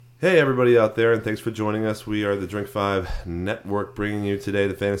Hey, everybody out there, and thanks for joining us. We are the Drink 5 Network, bringing you today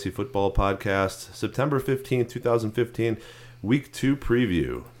the Fantasy Football Podcast, September 15th, 2015, Week 2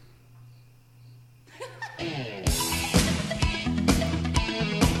 preview.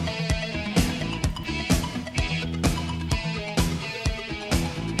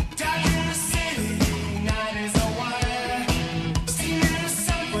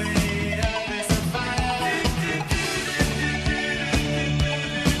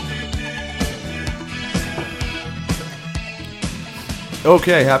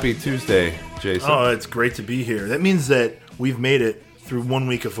 Okay, happy Tuesday, Jason. Oh, it's great to be here. That means that we've made it through 1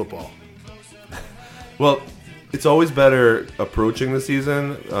 week of football. Well, it's always better approaching the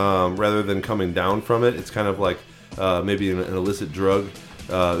season rather than coming down from it. It's kind of like maybe an illicit drug.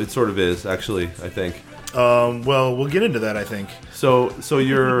 It sort of is, actually, I think. Well, we'll get into that, I think. So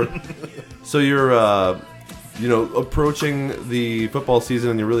you're approaching the football season,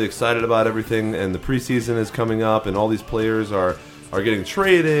 and you're really excited about everything, and the preseason is coming up, and all these players are getting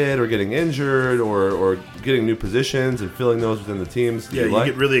traded or getting injured or getting new positions and filling those within the teams. Yeah, you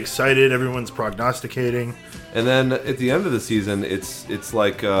get really excited. Everyone's prognosticating. And then at the end of the season, it's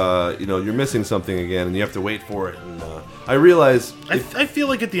like you're missing something again, and you have to wait for it. And I realize I feel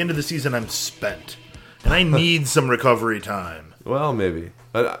like at the end of the season I'm spent, and I need some recovery time. Well, maybe,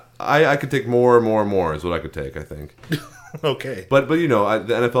 but I could take more is what I could take, I think. Okay. But the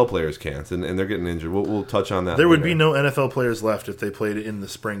NFL players can't, and they're getting injured. We'll touch on that There would later. be no NFL players left if they played in the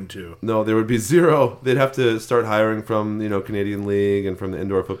spring, too. No, there would be zero. They'd have to start hiring from Canadian League and from the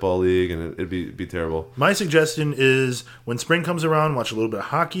Indoor Football League, and it'd be terrible. My suggestion is when spring comes around, watch a little bit of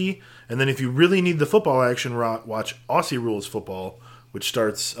hockey, and then if you really need the football action, watch Aussie Rules football, which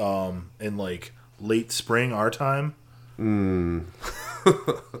starts in like late spring our time.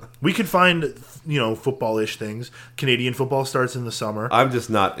 We could find, football-ish things. Canadian football starts in the summer. I'm just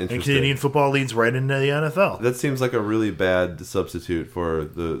not interested. And Canadian football leads right into the NFL. That seems like a really bad substitute for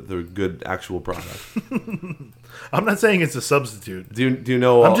the good actual product. I'm not saying it's a substitute. Do you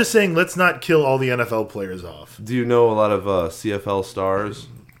know? I'm just saying let's not kill all the NFL players off. Do you know a lot of CFL stars?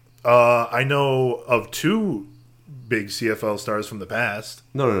 I know of two big CFL stars from the past.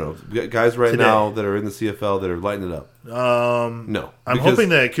 No. Guys right Today. now that are in the CFL that are lighting it up. No. I'm hoping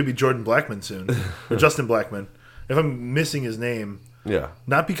that it could be Jordan Blackman soon. Or Justin Blackman. If I'm missing his name. Yeah.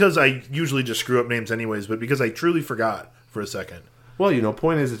 Not because I usually just screw up names anyways, but because I truly forgot for a second. Well,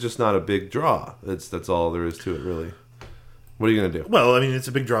 point is it's just not a big draw. That's all there is to it, really. What are you going to do? Well, I mean, it's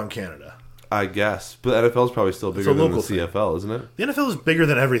a big draw in Canada. I guess. But the NFL is probably still bigger than the CFL, isn't it? The NFL is bigger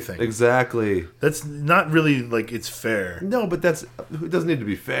than everything. Exactly. That's not really, like, it's fair. No, but it doesn't need to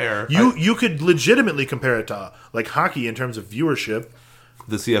be fair. You could legitimately compare it to, like, hockey in terms of viewership.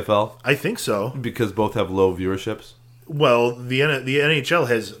 The CFL? I think so. Because both have low viewerships? Well, the NHL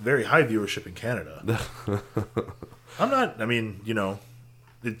has very high viewership in Canada.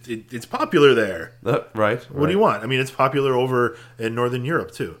 It's popular there. Right. What do you want? I mean, it's popular over in Northern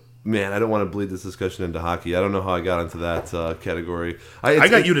Europe, too. Man, I don't want to bleed this discussion into hockey. I don't know how I got into that category. I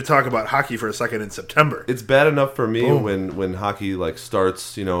got you to talk about hockey for a second in September. It's bad enough for me when hockey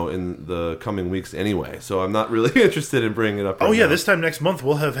starts, in the coming weeks anyway. So I'm not really interested in bringing it up. Right now. This time next month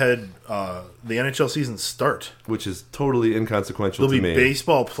we'll have had the NHL season start, which is totally inconsequential to me. There'll be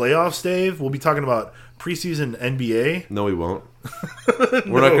baseball playoffs, Dave. We'll be talking about preseason NBA. No, we won't.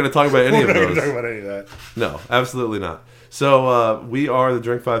 We're not going to talk about any of those. We're not going to talk about any of that. No, absolutely not. So we are the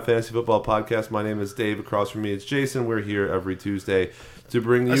Drink 5 Fantasy Football Podcast. My name is Dave. Across from me is Jason. We're here every Tuesday to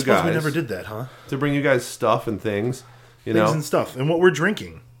bring you guys. We never did that, huh? To bring you guys stuff and things, things and stuff, and what we're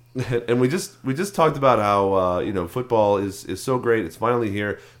drinking. And we just talked about how football is so great. It's finally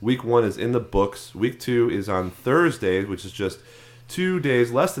here. Week 1 is in the books. Week 2 is on Thursday, which is just 2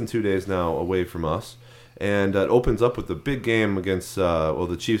 days, less than 2 days now away from us, and it opens up with the big game against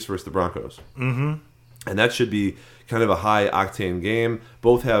the Chiefs versus the Broncos. Mm-hmm. And that should be kind of a high-octane game.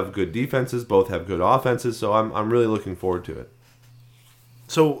 Both have good defenses. Both have good offenses. So I'm really looking forward to it.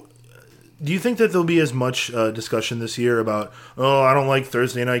 So do you think that there'll be as much discussion this year about, I don't like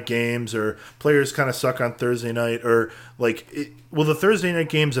Thursday night games, or players kind of suck on Thursday night, or will the Thursday night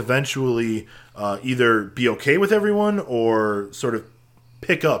games eventually either be okay with everyone or sort of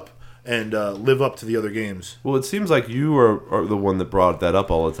pick up and live up to the other games? Well, it seems like you are the one that brought that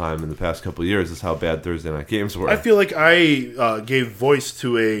up all the time in the past couple of years, is how bad Thursday night games were. I feel like I gave voice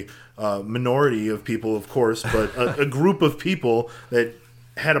to a minority of people, of course, but a group of people that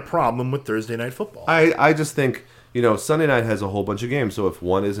had a problem with Thursday night football. I just think, Sunday night has a whole bunch of games, so if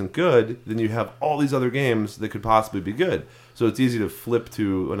one isn't good, then you have all these other games that could possibly be good. So it's easy to flip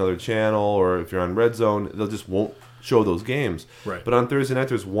to another channel, or if you're on Red Zone, they'll just won't show those games. Right. But on Thursday night,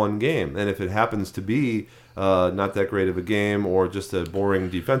 there's one game, and if it happens to be not that great of a game or just a boring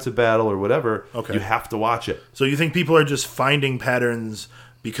defensive battle or whatever, you have to watch it. So you think people are just finding patterns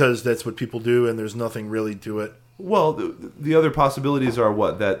because that's what people do, and there's nothing really to it? Well, the other possibilities are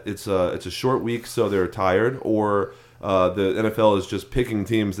that it's a short week, so they're tired, or the NFL is just picking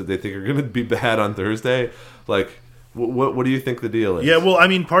teams that they think are going to be bad on Thursday. Like, what do you think the deal is? Yeah, well, I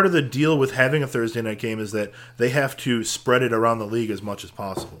mean, part of the deal with having a Thursday night game is that they have to spread it around the league as much as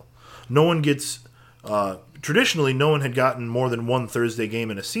possible. No one gets traditionally, no one had gotten more than one Thursday game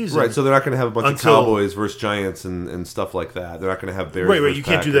in a season. Right, so they're not going to have a bunch of Cowboys versus Giants and stuff like that. They're not going to have Bears versus you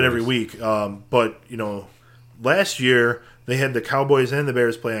can't do that every week. But, last year they had the Cowboys and the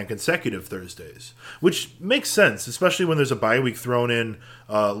Bears play on consecutive Thursdays, which makes sense, especially when there's a bye week thrown in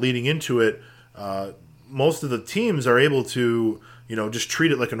leading into it. Most of the teams are able to, just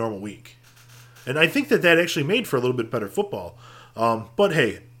treat it like a normal week. And I think that actually made for a little bit better football. But,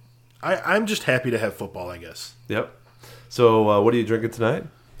 hey, I'm just happy to have football, I guess. Yep. So what are you drinking tonight?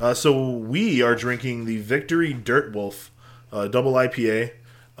 So we are drinking the Victory Dirt Wolf double IPA.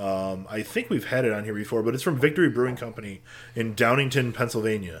 I think we've had it on here before, but it's from Victory Brewing Company in Downingtown,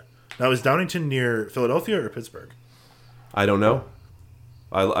 Pennsylvania. Now, is Downingtown near Philadelphia or Pittsburgh? I don't know.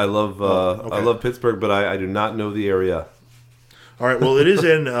 I love Pittsburgh, but I do not know the area. All right. Well, it is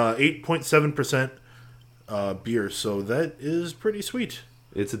an 8.7% beer, so that is pretty sweet.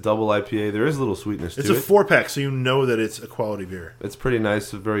 It's a double IPA. There is a little sweetness to it. It's a 4-pack, so you know that it's a quality beer. It's pretty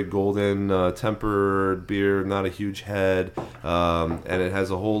nice, a very golden, tempered beer, not a huge head, and it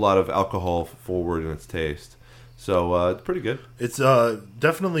has a whole lot of alcohol forward in its taste. So it's pretty good. It's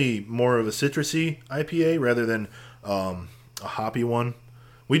definitely more of a citrusy IPA rather than a hoppy one.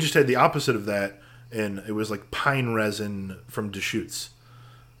 We just had the opposite of that, and it was like pine resin from Deschutes.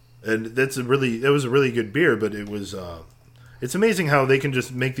 And it was a really good beer, but it was... It's amazing how they can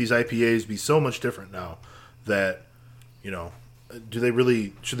just make these IPAs be so much different now that, should they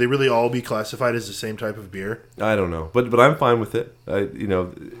really all be classified as the same type of beer? I don't know, but I'm fine with it.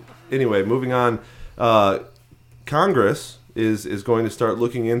 Anyway, moving on. Congress is going to start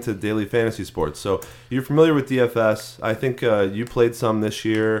looking into daily fantasy sports. So you're familiar with DFS. I think you played some this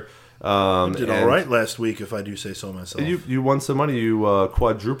year. I did all right last week, if I do say so myself. You won some money. You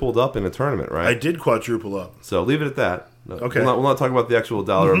quadrupled up in a tournament, right? I did quadruple up. So leave it at that. Okay. We'll not talk about the actual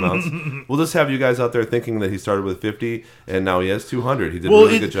dollar amounts. We'll just have you guys out there thinking that he started with 50 and now he has 200. He did a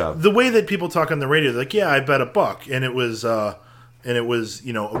really good job. The way that people talk on the radio, they're like, yeah, I bet $1, and it was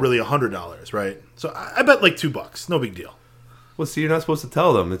really $100, right? So I bet like $2. No big deal. Well, see, you're not supposed to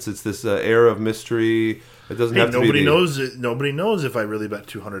tell them. It's this air of mystery. It doesn't have to be. Nobody knows if I really bet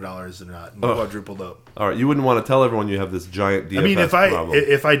 $200 or not. And quadrupled up. All right, you wouldn't want to tell everyone you have this giant DFS problem.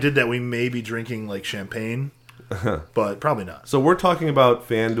 If I did that, we may be drinking like champagne. But probably not. So we're talking about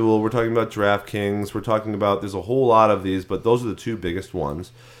FanDuel, we're talking about DraftKings, we're talking about, there's a whole lot of these, but those are the two biggest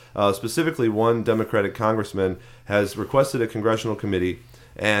ones. Specifically, one Democratic congressman has requested a congressional committee,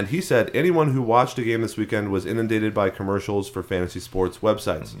 and he said anyone who watched a game this weekend was inundated by commercials for fantasy sports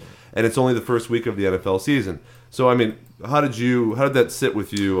websites. And it's only the first week of the NFL season. So, I mean, how did that sit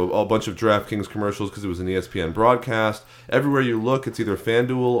with you? A bunch of DraftKings commercials because it was an ESPN broadcast. Everywhere you look, it's either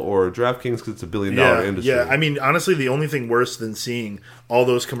FanDuel or DraftKings because it's $1 billion industry. Yeah, I mean, honestly, the only thing worse than seeing all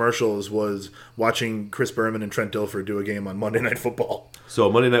those commercials was watching Chris Berman and Trent Dilfer do a game on Monday Night Football. So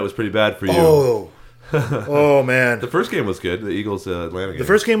Monday night was pretty bad for you. Oh, man. The first game was good, the Eagles-Atlanta game. The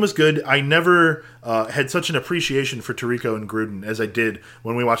first game was good. I never had such an appreciation for Tirico and Gruden as I did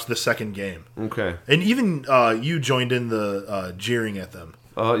when we watched the second game. Okay. And even you joined in the jeering at them.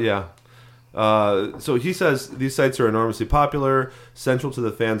 Yeah. So he says these sites are enormously popular, central to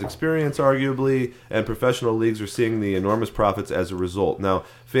the fans' experience, arguably, and professional leagues are seeing the enormous profits as a result. Now,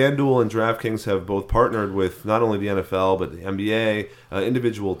 FanDuel and DraftKings have both partnered with not only the NFL, but the NBA,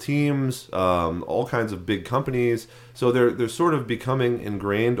 individual teams, all kinds of big companies. So they're sort of becoming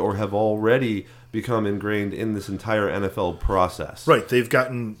ingrained or have already become ingrained in this entire NFL process. Right. They've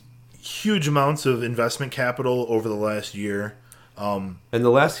gotten huge amounts of investment capital over the last year. And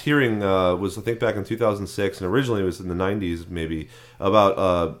the last hearing was, I think, back in 2006, and originally it was in the 90s, maybe,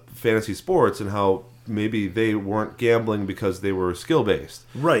 about fantasy sports and how maybe they weren't gambling because they were skill based.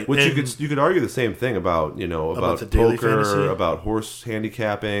 Right. Which you could argue the same thing about, about the daily poker, fantasy? about horse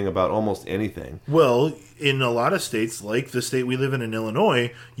handicapping, about almost anything. Well, in a lot of states, like the state we live in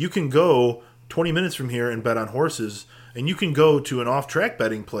Illinois, you can go 20 minutes from here and bet on horses, and you can go to an off-track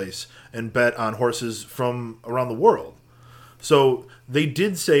betting place and bet on horses from around the world. So they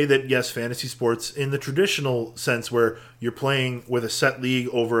did say that, yes, fantasy sports, in the traditional sense where you're playing with a set league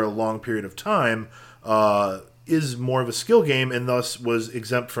over a long period of time, is more of a skill game and thus was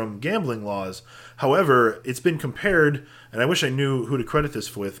exempt from gambling laws. However, it's been compared, and I wish I knew who to credit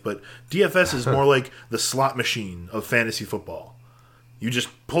this with, but DFS is more like the slot machine of fantasy football. You just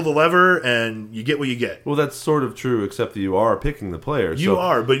pull the lever and you get what you get. Well, that's sort of true, except that you are picking the players. You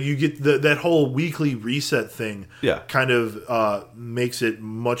are, but you get that whole weekly reset thing. Yeah. Kind of makes it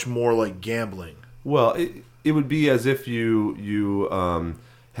much more like gambling. Well, it would be as if you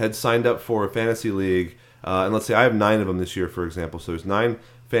had signed up for a fantasy league, and let's say I have 9 of them this year, for example. So there's 9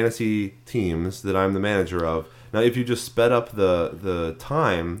 fantasy teams that I'm the manager of. Now, if you just sped up the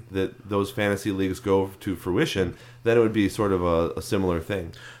time that those fantasy leagues go to fruition, then it would be sort of a similar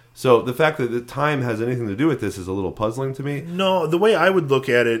thing. So the fact that the time has anything to do with this is a little puzzling to me. No, the way I would look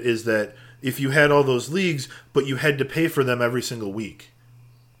at it is that if you had all those leagues, but you had to pay for them every single week.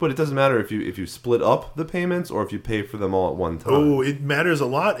 But it doesn't matter if you split up the payments or if you pay for them all at one time. Oh, it matters a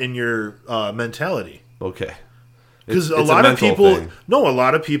lot in your mentality. Okay. Because a lot of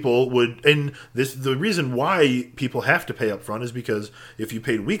people would, and the reason why people have to pay up front is because if you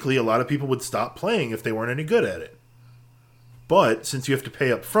paid weekly, a lot of people would stop playing if they weren't any good at it. But since you have to pay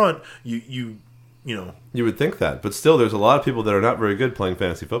up front, you would think that, but still, there's a lot of people that are not very good playing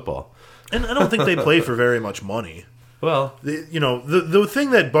fantasy football, and I don't think they play for very much money. Well, the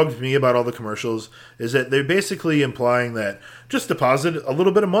thing that bugs me about all the commercials is that they're basically implying that just deposit a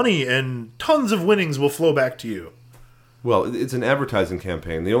little bit of money and tons of winnings will flow back to you. Well, it's an advertising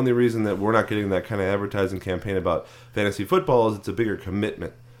campaign. The only reason that we're not getting that kind of advertising campaign about fantasy football is it's a bigger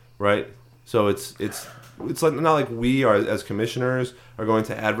commitment, right? So it's like not like we are as commissioners are going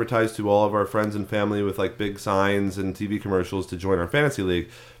to advertise to all of our friends and family with like big signs and TV commercials to join our fantasy league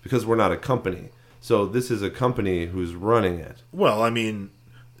because we're not a company. So this is a company who's running it. Well, I mean,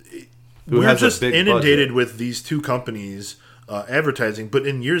 we're just inundated budget with these two companies advertising, but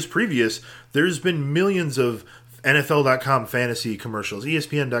in years previous, there's been millions of NFL.com fantasy commercials,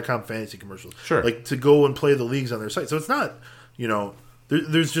 ESPN.com fantasy commercials. Sure. Like to go and play the leagues on their site. So it's not,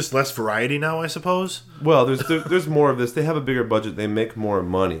 there's just less variety now, I suppose. Well, there's more of this. They have a bigger budget. They make more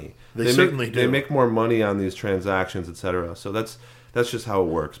money. They certainly do. They make more money on these transactions, etc. So that's just how it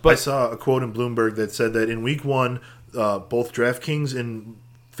works. But I saw a quote in Bloomberg that said that in week 1, both DraftKings and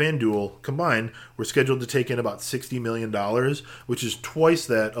FanDuel combined were scheduled to take in about $60 million, which is twice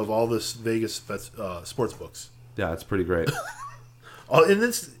that of all this Vegas sports books. Yeah, it's pretty great. And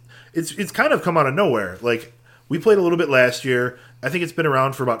it's kind of come out of nowhere. Like, we played a little bit last year. I think it's been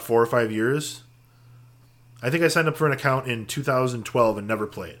around for about 4 or 5 years. I think I signed up for an account in 2012 and never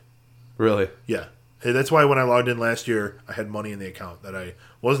played. Really? Yeah. Hey, that's why when I logged in last year, I had money in the account that I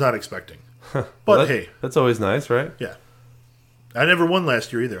was not expecting. But hey. That's always nice, right? Yeah. I never won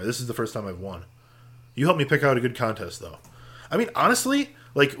last year either. This is the first time I've won. You helped me pick out a good contest, though. I mean, honestly,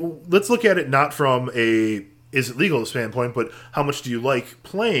 like, let's look at it not from a is it legal standpoint, but how much do you like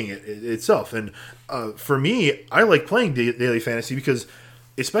playing it itself? And for me, I like playing daily fantasy because,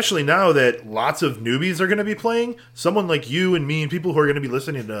 especially now that lots of newbies are going to be playing, someone like you and me and people who are going to be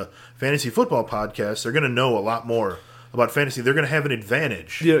listening to fantasy football podcasts are going to know a lot more about fantasy. They're going to have an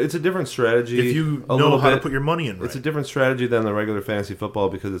advantage. Yeah, it's a different strategy. If you know how to put your money in right. It's a different strategy than the regular fantasy football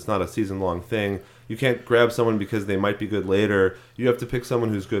because it's not a season-long thing. You can't grab someone because they might be good later. You have to pick someone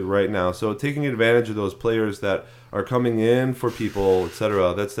who's good right now. So taking advantage of those players that are coming in for people,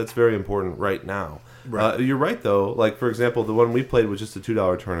 etc., that's very important right now. Right. You're right, though. Like, for example, the one we played was just a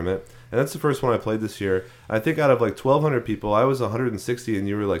 $2 tournament, and that's the first one I played this year. I think out of like 1,200 people, I was 160 and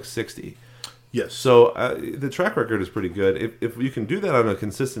you were like 60. Yes. So the track record is pretty good. If you can do that on a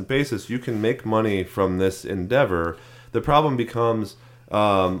consistent basis, you can make money from this endeavor. The problem becomes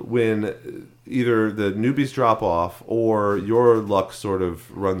when either the newbies drop off or your luck sort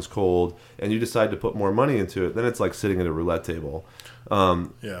of runs cold and you decide to put more money into it. Then it's like sitting at a roulette table.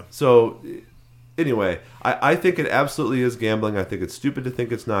 Yeah. So anyway, I think it absolutely is gambling. I think it's stupid to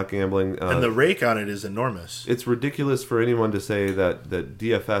think it's not gambling. And the rake on it is enormous. It's ridiculous for anyone to say that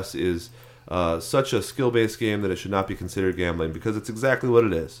DFS is such a skill-based game that it should not be considered gambling because it's exactly what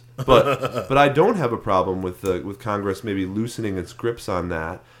it is. But I don't have a problem with Congress maybe loosening its grips on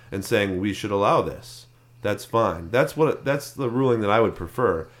that and saying we should allow this. That's fine. That's the ruling that I would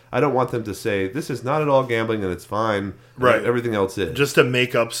prefer. I don't want them to say this is not at all gambling and it's fine. Right. Everything else is just to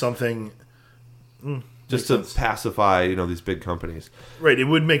make up something. Just to pacify these big companies. Right. It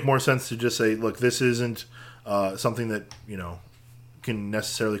would make more sense to just say, look, this isn't something that can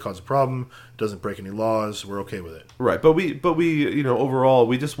necessarily cause a problem. It doesn't break any laws. We're okay with it. Right, but we overall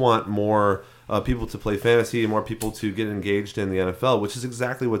we just want more people to play fantasy and more people to get engaged in the NFL, which is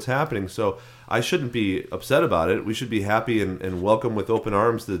exactly what's happening. So I shouldn't be upset about it. We should be happy and welcome with open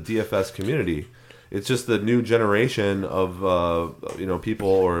arms the DFS community. it's just the new generation of people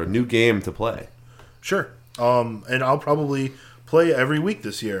or a new game to play. Sure. And I'll probably play every week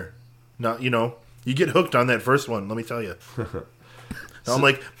this year. Not, you get hooked on that first one, let me tell you. Now I'm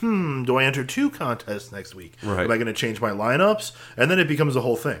like, do I enter 2 contests next week? Right. Am I going to change my lineups? And then it becomes a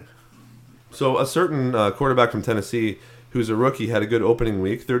whole thing. So a certain quarterback from Tennessee who's a rookie had a good opening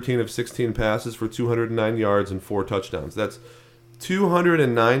week, 13 of 16 passes for 209 yards and 4 touchdowns. That's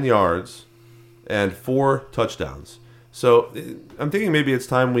 209 yards and 4 touchdowns. So I'm thinking maybe it's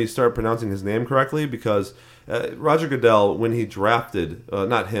time we start pronouncing his name correctly because Roger Goodell, when he drafted,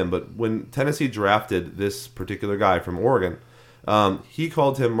 not him, but when Tennessee drafted this particular guy from Oregon, he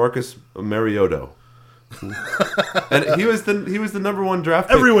called him Marcus Mariota. And he was the number 1 draft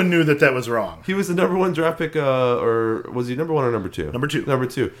pick. Everyone knew that was wrong. He was the number 1 draft pick, or was he number 1 or number 2? Number 2. Number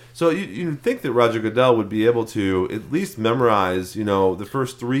 2. So you'd think that Roger Goodell would be able to at least memorize, the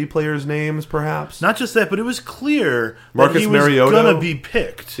first 3 players' names, perhaps. Not just that, but it was clear Marcus that he was Mariota going to be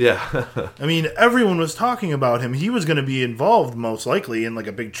picked. Yeah. I mean, everyone was talking about him. He was going to be involved, most likely, in like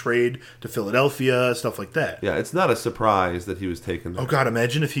a big trade to Philadelphia, stuff like that. Yeah, it's not a surprise that he was taken there. Oh, God,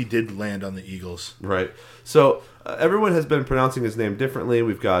 imagine if he did land on the Eagles. Right. So everyone has been pronouncing his name differently.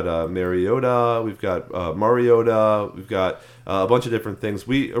 We've got Mariota, we've got Mariota, we've got a bunch of different things.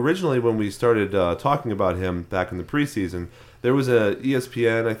 We originally, when we started talking about him back in the preseason, there was a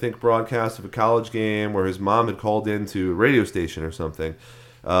ESPN, I think, broadcast of a college game where his mom had called into a radio station or something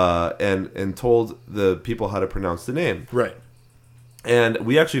and told the people how to pronounce the name. Right. And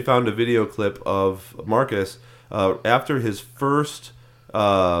we actually found a video clip of Marcus after his first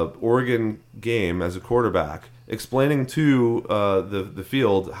Oregon game as a quarterback, explaining to the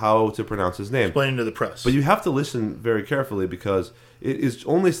field how to pronounce his name. Explaining to the press. But you have to listen very carefully because it is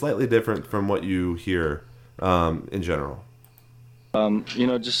only slightly different from what you hear in general.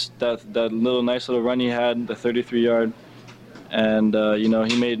 Just that nice little run he had, the 33-yard, and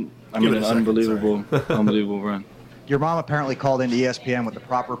he made an unbelievable run. Your mom apparently called into ESPN with the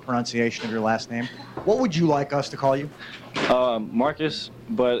proper pronunciation of your last name. What would you like us to call you? Marcus,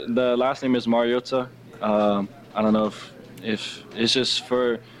 but the last name is Mariota. I don't know if it's just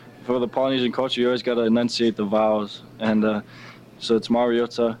for the Polynesian culture, you always got to enunciate the vowels, and so it's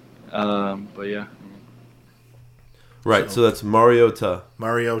Mariota. But yeah. Right, so that's Mariota.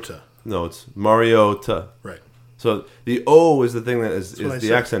 Mariota. No, it's Mariota. Right. So the O is the thing that is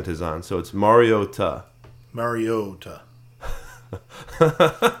the accent is on. So it's Mariota. Mariota.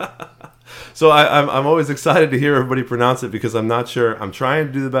 So I'm always excited to hear everybody pronounce it because I'm not sure. I'm trying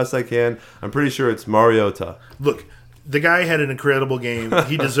to do the best I can. I'm pretty sure it's Mariota. Look, the guy had an incredible game.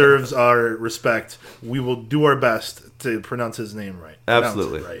 He deserves our respect. We will do our best to pronounce his name right.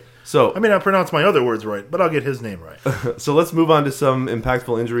 Absolutely. Right. So, I mean, I'll pronounce my other words right, but I'll get his name right. So let's move on to some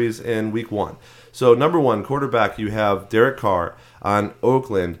impactful injuries in Week 1. So number 1, quarterback, you have Derek Carr on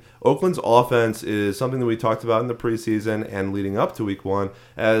Oakland. Oakland's offense is something that we talked about in the preseason and leading up to Week 1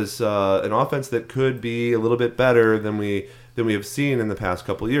 as an offense that could be a little bit better than we have seen in the past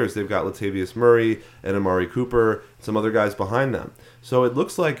couple of years. They've got Latavius Murray and Amari Cooper, some other guys behind them. So it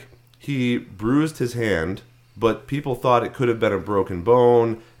looks like he bruised his hand, but people thought it could have been a broken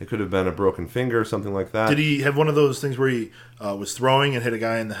bone, it could have been a broken finger, something like that. Did he have one of those things where he was throwing and hit a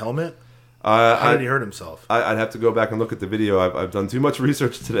guy in the helmet? How did he hurt himself? I'd have to go back and look at the video. I've done too much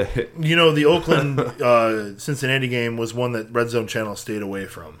research today. The Oakland Cincinnati game was one that Red Zone Channel stayed away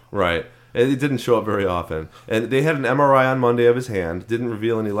from. Right. And it didn't show up very often. And they had an MRI on Monday of his hand. Didn't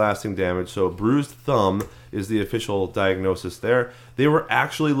reveal any lasting damage. So bruised thumb is the official diagnosis there. They were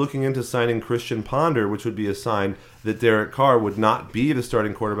actually looking into signing Christian Ponder, which would be a sign that Derek Carr would not be the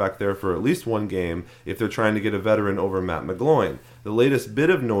starting quarterback there for at least one game if they're trying to get a veteran over Matt McGloin. The latest bit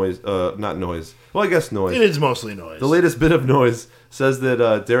of noise, not noise, well, I guess noise. It is mostly noise. The latest bit of noise says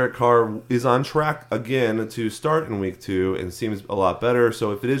that Derek Carr is on track again to start in Week 2 and seems a lot better.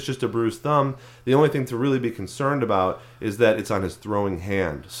 So if it is just a bruised thumb, the only thing to really be concerned about is that it's on his throwing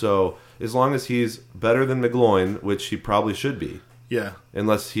hand. So as long as he's better than McGloin, which he probably should be. Yeah.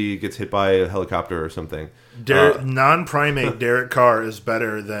 Unless he gets hit by a helicopter or something. Non-primate Derek Carr is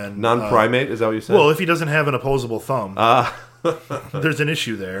better than... Non-primate? Is that what you said? Well, if he doesn't have an opposable thumb, there's an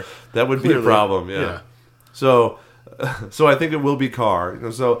issue there. That would be a problem, yeah. So I think it will be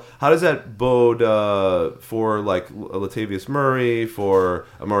Carr. So how does that bode for like Latavius Murray, for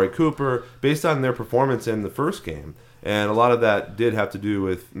Amari Cooper, based on their performance in the first game? And a lot of that did have to do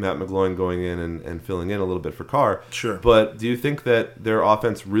with Matt McGloin going in and filling in a little bit for Carr. Sure. But do you think that their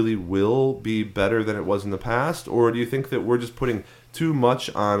offense really will be better than it was in the past? Or do you think that we're just putting too much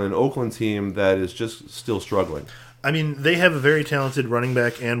on an Oakland team that is just still struggling? I mean, they have a very talented running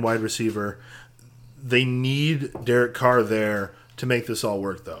back and wide receiver. they need Derek Carr there to make this all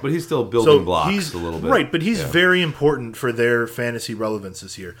work, though. But he's still building blocks a little bit. Right, but he's very important for their fantasy relevance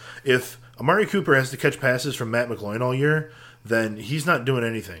this year. If Amari Cooper has to catch passes from Matt McGloin all year, then he's not doing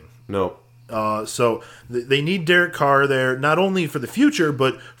anything. No. So they need Derek Carr there, not only for the future,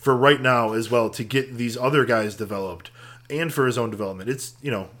 but for right now as well, to get these other guys developed and for his own development.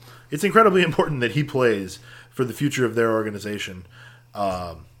 It's incredibly important that he plays for the future of their organization.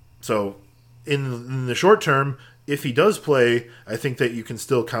 So in the short term, if he does play, I think that you can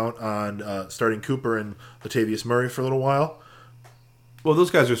still count on starting Cooper and Latavius Murray for a little while. Well,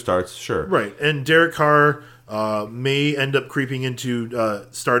 those guys are starts, sure. Right, and Derek Carr may end up creeping into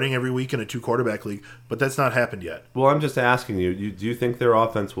starting every week in a 2-quarterback league, but that's not happened yet. Well, I'm just asking you, do you think their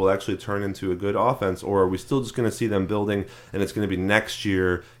offense will actually turn into a good offense, or are we still just going to see them building, and it's going to be next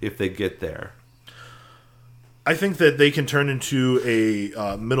year if they get there? I think that they can turn into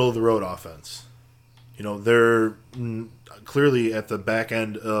a middle-of-the-road offense. They're clearly at the back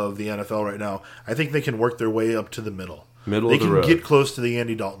end of the NFL right now. I think they can work their way up to the middle. Middle of the road. They can get close to the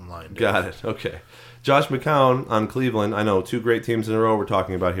Andy Dalton line. Dude. Got it. Okay. Josh McCown on Cleveland, I know, 2 great teams in a row we're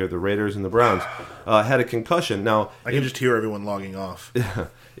talking about here, the Raiders and the Browns, had a concussion. Now, I can just hear everyone logging off.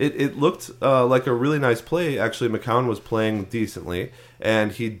 It looked like a really nice play. Actually, McCown was playing decently,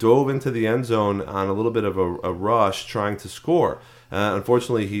 and he dove into the end zone on a little bit of a rush trying to score.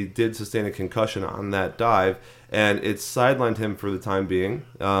 Unfortunately, he did sustain a concussion on that dive, and it sidelined him for the time being,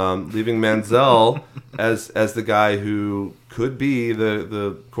 leaving Manziel as the guy who could be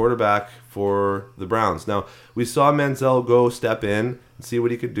the quarterback for the Browns. Now, we saw Manziel step in and see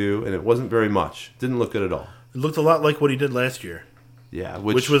what he could do, and it wasn't very much. Didn't look good at all. It looked a lot like what he did last year. Yeah,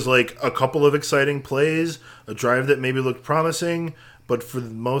 which was like a couple of exciting plays, a drive that maybe looked promising, but for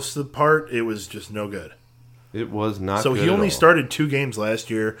most of the part, it was just no good. It was not so good he only at all. started 2 games last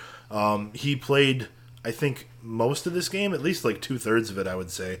year. He played, I think, most of this game, at least like 2/3 of it, I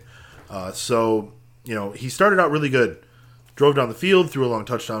would say. He started out really good. Drove down the field, threw a long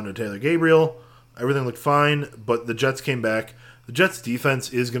touchdown to Taylor Gabriel. Everything looked fine, but the Jets came back. The Jets'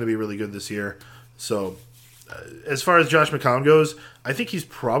 defense is going to be really good this year. So as far as Josh McCown goes, I think he's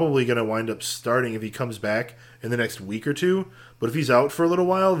probably going to wind up starting if he comes back in the next week or two. But if he's out for a little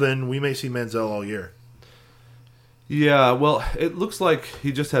while, then we may see Manziel all year. Yeah, well, it looks like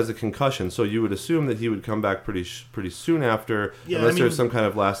he just has a concussion, so you would assume that he would come back pretty soon after, unless there's some kind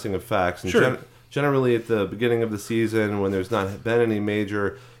of lasting effects. And sure. Generally, at the beginning of the season, when there's not been any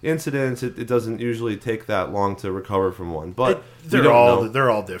major incidents, it doesn't usually take that long to recover from one. But they're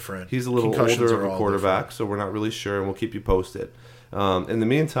all different. He's a little older of a quarterback, so we're not really sure, and we'll keep you posted. In the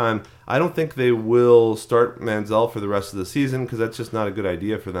meantime, I don't think they will start Manziel for the rest of the season because that's just not a good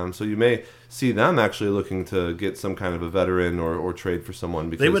idea for them. So you may see them actually looking to get some kind of a veteran or trade for someone.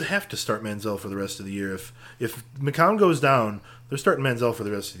 Because they would have to start Manziel for the rest of the year. If McCown goes down, they're starting Manziel for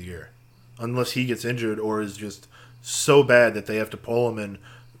the rest of the year. Unless he gets injured or is just so bad that they have to pull him and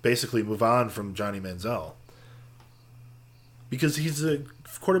basically move on from Johnny Manziel. Because he's the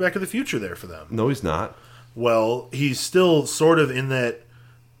quarterback of the future there for them. No, he's not. Well, he's still sort of in that,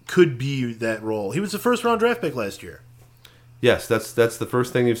 could be that role. He was a first-round draft pick last year. Yes, that's the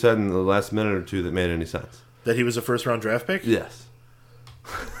first thing you've said in the last minute or two that made any sense. That he was a first-round draft pick? Yes.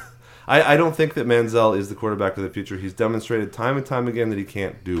 I don't think that Manziel is the quarterback of the future. He's demonstrated time and time again that he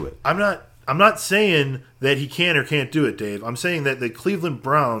can't do it. I'm not saying that he can or can't do it, Dave. I'm saying that the Cleveland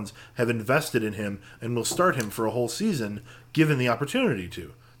Browns have invested in him and will start him for a whole season, given the opportunity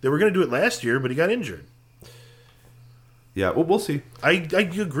to. They were going to do it last year, but he got injured. Yeah, well, we'll see. I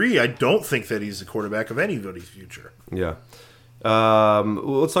agree. I don't think that he's the quarterback of anybody's future. Yeah.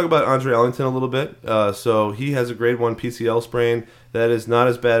 Let's talk about Andre Ellington a little bit. So he has a grade 1 PCL sprain. That is not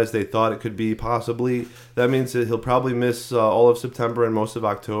as bad as they thought it could be, possibly. That means that he'll probably miss all of September and most of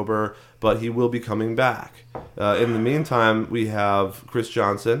October, but he will be coming back. In the meantime, we have Chris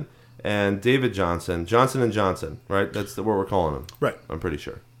Johnson and David Johnson. Johnson & Johnson, right? That's what we're calling them. Right. I'm pretty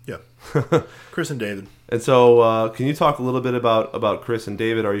sure. Yeah. Chris and David. And so can you talk a little bit about Chris and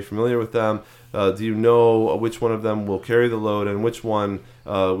David? Are you familiar with them? Do you know which one of them will carry the load and which one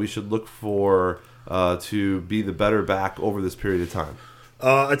we should look for to be the better back over this period of time?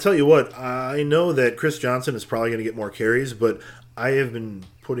 I tell you what, I know that Chris Johnson is probably going to get more carries, but I have been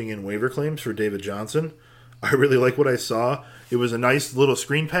putting in waiver claims for David Johnson. I really like what I saw. It was a nice little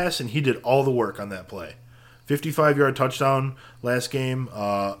screen pass, and he did all the work on that play. 55-yard touchdown last game.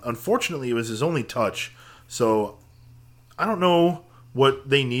 Unfortunately, it was his only touch, so I don't know what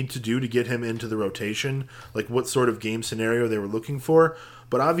they need to do to get him into the rotation, like what sort of game scenario they were looking for.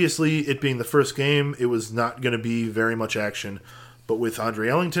 But obviously, it being the first game, it was not going to be very much action. But with Andre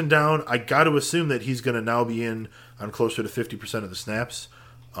Ellington down, I got to assume that he's going to now be in on closer to 50% of the snaps.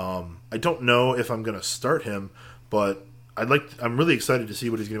 I don't know if I'm going to start him, but I'm really excited to see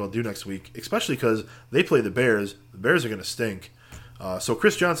what he's going to be able to do next week, especially because they play the Bears. The Bears are going to stink. So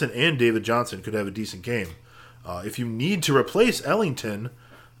Chris Johnson and David Johnson could have a decent game. If you need to replace Ellington,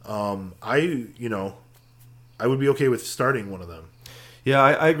 I would be okay with starting one of them. Yeah,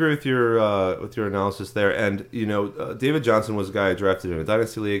 I agree with your analysis there. And David Johnson was a guy I drafted in a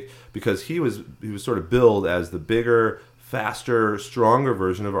dynasty league because he was sort of billed as the bigger, faster, stronger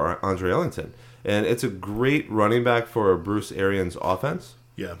version of Andre Ellington. And it's a great running back for Bruce Arians' offense.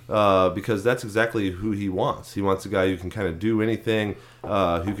 Yeah. Because that's exactly who he wants. He wants a guy who can kind of do anything,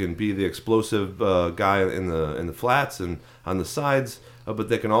 who can be the explosive guy in the flats and on the sides, but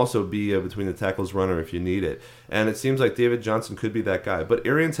they can also be between the tackles runner if you need it. And it seems like David Johnson could be that guy. But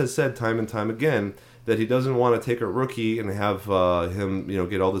Arians has said time and time again that he doesn't want to take a rookie and have him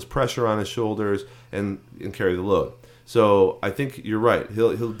get all this pressure on his shoulders and carry the load. So I think you're right.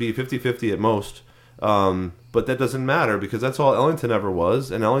 He'll be 50-50 at most. But that doesn't matter because that's all Ellington ever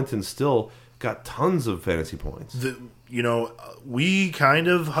was, and Ellington still got tons of fantasy points. We kind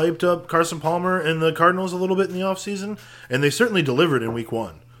of hyped up Carson Palmer and the Cardinals a little bit in the offseason, and they certainly delivered in week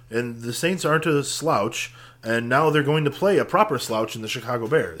 1. And the Saints aren't a slouch, and now they're going to play a proper slouch in the Chicago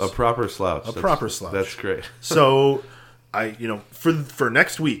Bears. A proper slouch. Proper slouch. That's great. So, for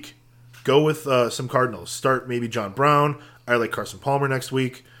next week, go with some Cardinals. Start maybe John Brown. I like Carson Palmer next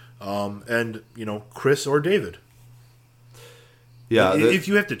week. And Chris or David. Yeah. If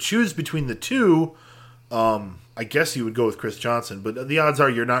you have to choose between the two, I guess you would go with Chris Johnson. But the odds are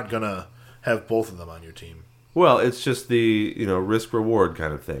you're not gonna have both of them on your team. Well, it's just the risk reward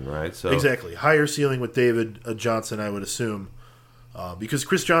kind of thing, right? So exactly, higher ceiling with David Johnson, I would assume, because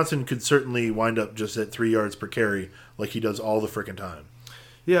Chris Johnson could certainly wind up just at 3 yards per carry, like he does all the frickin' time.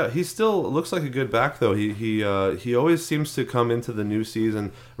 Yeah, he still looks like a good back, though. He always seems to come into the new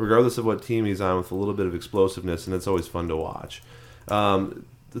season, regardless of what team he's on, with a little bit of explosiveness, and it's always fun to watch.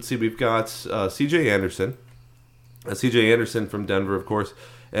 Let's see, we've got C.J. Anderson. C.J. Anderson from Denver, of course,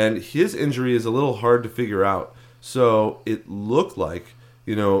 and his injury is a little hard to figure out. So it looked like,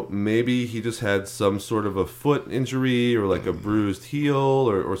 maybe he just had some sort of a foot injury or like a bruised heel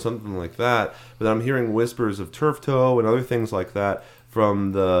or something like that. But I'm hearing whispers of turf toe and other things like that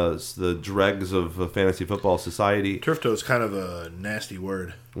from the dregs of fantasy football society. Turf toe is kind of a nasty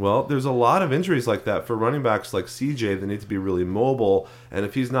word. Well, there's a lot of injuries like that for running backs like CJ that need to be really mobile, and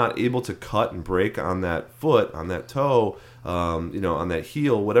if he's not able to cut and break on that foot, on that toe, on that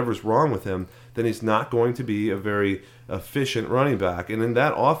heel, whatever's wrong with him, then he's not going to be a very efficient running back. And in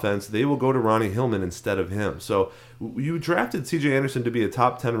that offense, they will go to Ronnie Hillman instead of him. So you drafted C.J. Anderson to be a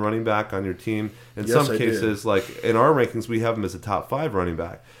top 10 running back on your team. In some cases, like in our rankings, we have him as a top 5 running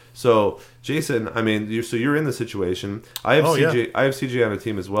back. So, Jason, you're in the situation. I have CJ. I have CJ on a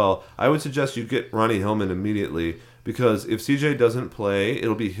team as well. I would suggest you get Ronnie Hillman immediately because if CJ doesn't play,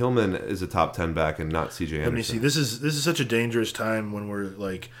 it'll be Hillman as a top 10 back and not CJ Anderson. Let me see. This is such a dangerous time when we're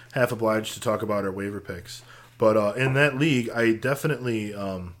like half obliged to talk about our waiver picks. But in that league, I definitely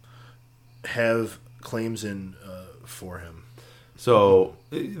have claims in for him. So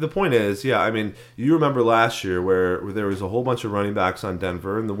the point is, you remember last year where there was a whole bunch of running backs on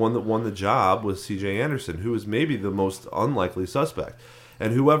Denver, and the one that won the job was C.J. Anderson, who is maybe the most unlikely suspect.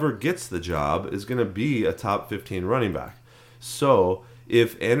 And whoever gets the job is going to be a top 15 running back. So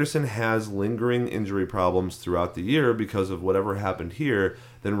if Anderson has lingering injury problems throughout the year because of whatever happened here,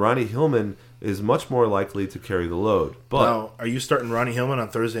 then Ronnie Hillman is much more likely to carry the load. But now, are you starting Ronnie Hillman on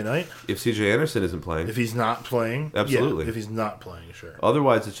Thursday night? If C.J. Anderson isn't playing. If he's not playing? Absolutely. Yeah, if he's not playing, sure.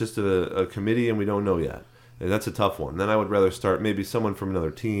 Otherwise, it's just a committee and we don't know yet. And that's a tough one. Then I would rather start maybe someone from another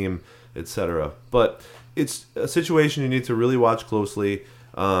team, etc. But it's a situation you need to really watch closely.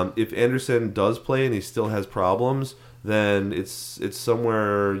 If Anderson does play and he still has problems, then it's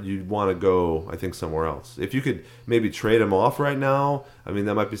somewhere you'd want to go, I think, somewhere else. If you could maybe trade him off right now,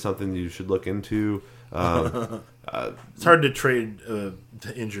 that might be something you should look into. It's hard to trade the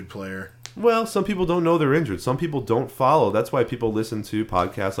injured player. Well, some people don't know they're injured. Some people don't follow. That's why people listen to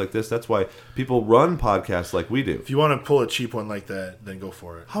podcasts like this. That's why people run podcasts like we do. If you want to pull a cheap one like that, then go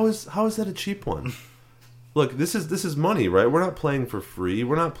for it. How is that a cheap one? Look, this is money, right? We're not playing for free.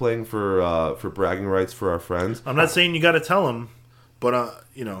 We're not playing for bragging rights for our friends. I'm not saying you got to tell them, but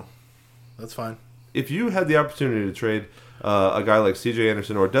that's fine. If you had the opportunity to trade a guy like C.J.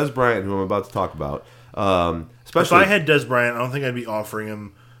 Anderson or Des Bryant, who I'm about to talk about, especially if I had Des Bryant, I don't think I'd be offering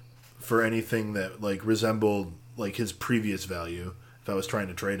him for anything that like resembled like his previous value if I was trying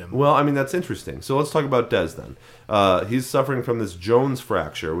to trade him. Well, I mean, that's interesting. So let's talk about Dez then. He's suffering from this Jones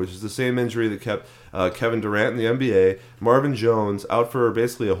fracture, which is the same injury that kept Kevin Durant in the NBA, Marvin Jones out for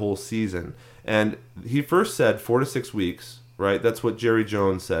basically a whole season. And he first said 4 to 6 weeks, right? That's what Jerry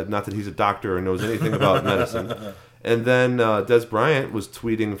Jones said. Not that he's a doctor or knows anything about medicine. And then Des Bryant was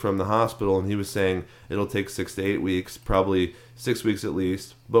tweeting from the hospital, and he was saying it'll take 6 to 8 weeks, probably 6 weeks at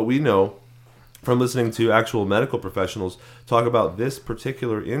least. But we know from listening to actual medical professionals talk about this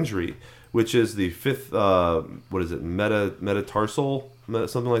particular injury, which is the fifth, metatarsal,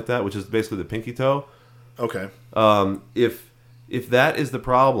 something like that, which is basically the pinky toe. Okay. If that is the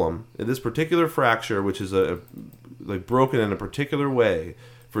problem, this particular fracture, which is like broken in a particular way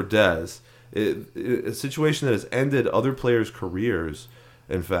for Dez, a situation that has ended other players' careers,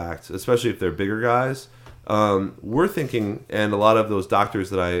 in fact, especially if they're bigger guys. We're thinking, and a lot of those doctors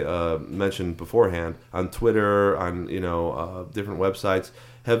that I mentioned beforehand on Twitter, on different websites,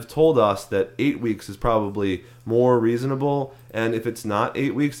 have told us that 8 weeks is probably more reasonable. And if it's not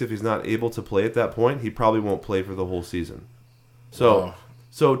 8 weeks, if he's not able to play at that point, he probably won't play for the whole season. So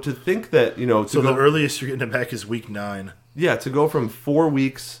to think that the earliest you're getting it back is week 9. Yeah, to go from 4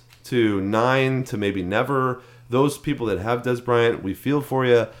 weeks to 9 to maybe never. Those people that have Des Bryant, we feel for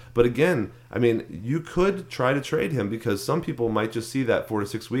you. But again, I mean, you could try to trade him because some people might just see that 4 to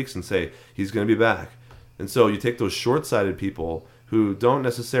 6 weeks and say he's going to be back. And so you take those short-sighted people who don't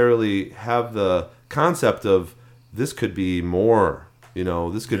necessarily have the concept of this could be more,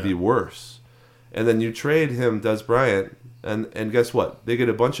 this could be worse. And then you trade him Des Bryant, and guess what? They get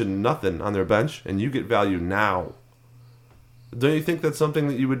a bunch of nothing on their bench, and you get value now. Don't you think that's something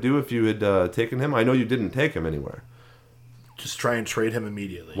that you would do if you had taken him? I know you didn't take him anywhere. Just try and trade him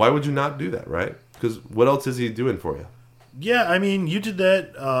immediately. Why would you not do that, right? Because what else is he doing for you? Yeah, I mean, you did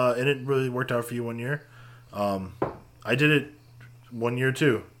that, and it really worked out for you 1 year. I did it 1 year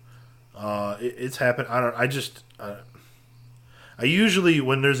too. It's happened. I usually,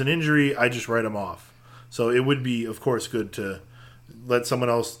 when there's an injury, I just write them off. So it would be, of course, good to let someone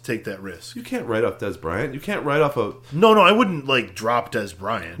else take that risk. You can't write off Des Bryant. You can't write off a... No, I wouldn't drop Des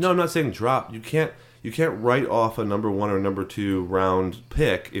Bryant. No, I'm not saying drop. You can't write off a number 1 or number 2 round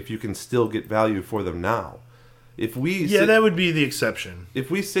pick if you can still get value for them now. That would be the exception.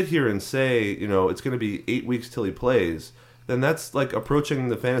 If we sit here and say, it's going to be 8 weeks till he plays, then that's like approaching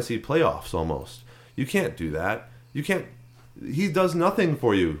the fantasy playoffs almost. You can't do that. You can't... He does nothing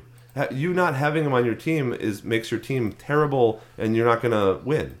for you. You not having him on your team makes your team terrible, and you're not going to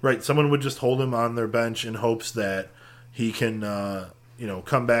win. Right. Someone would just hold him on their bench in hopes that he can,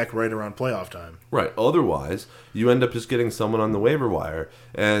 come back right around playoff time. Right. Otherwise, you end up just getting someone on the waiver wire,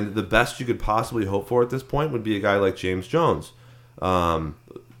 and the best you could possibly hope for at this point would be a guy like James Jones.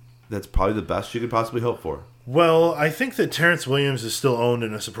 That's probably the best you could possibly hope for. Well, I think that Terrence Williams is still owned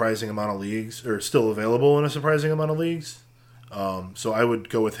in a surprising amount of leagues, or still available in a surprising amount of leagues. So I would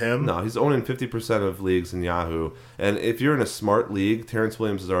go with him. No, he's owned in 50% of leagues in Yahoo. And if you're in a smart league, Terrence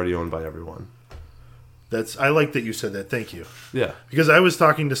Williams is already owned by everyone. I like that you said that. Thank you. Yeah. Because I was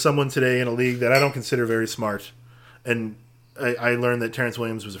talking to someone today in a league that I don't consider very smart, and I learned that Terrence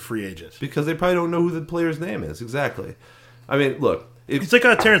Williams was a free agent. Because they probably don't know who the player's name is. Exactly. I mean, look. It's like,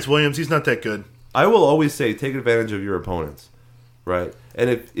 Terrence Williams, he's not that good. I will always say take advantage of your opponents. Right? And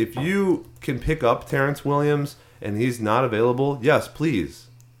if you can pick up Terrence Williams and he's not available, yes, please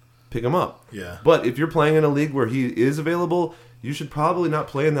pick him up. Yeah. But if you're playing in a league where he is available, you should probably not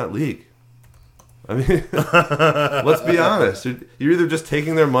play in that league. I mean, let's be honest. You're either just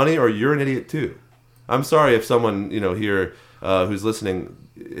taking their money or you're an idiot too. I'm sorry if someone here who's listening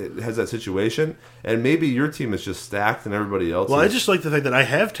has that situation, and maybe your team is just stacked and everybody else. Well, I just like the fact that I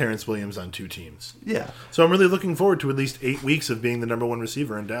have Terrence Williams on 2 teams. Yeah. So I'm really looking forward to at least 8 weeks of being the number 1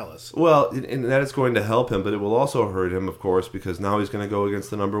 receiver in Dallas. Well, and that is going to help him, but it will also hurt him, of course, because now he's going to go against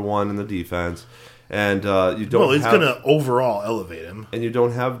the number 1 in the defense. And you don't. Well, it's going to overall elevate him, and you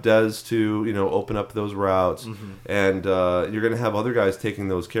don't have Dez to open up those routes, and you're going to have other guys taking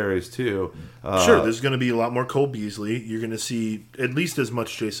those carries too. Sure, there's going to be a lot more Cole Beasley. You're going to see at least as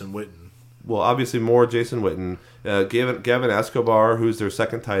much Jason Witten. Well, obviously more Jason Witten, Gavin Escobar, who's their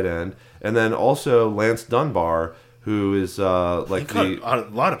second tight end, and then also Lance Dunbar, who is he caught a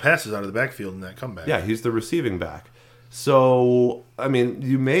lot of passes out of the backfield in that comeback. Yeah, he's the receiving back. So I mean,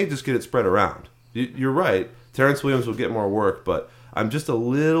 you may just get it spread around. You're right. Terrence Williams will get more work, but I'm just a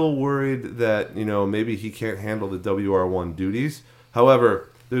little worried that maybe he can't handle the WR1 duties. However,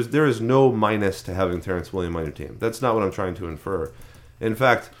 there is no minus to having Terrence Williams on your team. That's not what I'm trying to infer. In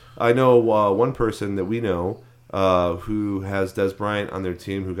fact, I know one person that we know who has Des Bryant on their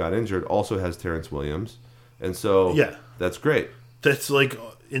team who got injured also has Terrence Williams, and so that's great. That's like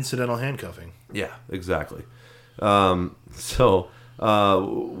incidental handcuffing. Yeah, exactly. So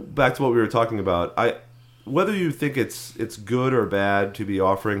back to what we were talking about. Whether you think it's good or bad to be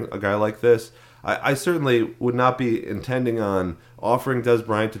offering a guy like this, I certainly would not be intending on offering Des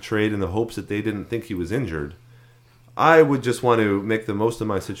Bryant to trade in the hopes that they didn't think he was injured. I would just want to make the most of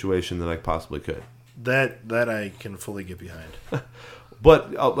my situation that I possibly could. That I can fully get behind.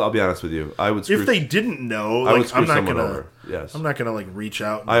 But I'll be honest with you, I would screw. If they didn't know, I would like screw I'm not someone gonna. over. Yes. I'm not gonna like reach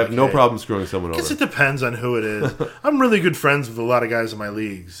out. And I have like, no hey. problem screwing someone I guess over. it depends on who it is. I'm really good friends with a lot of guys in my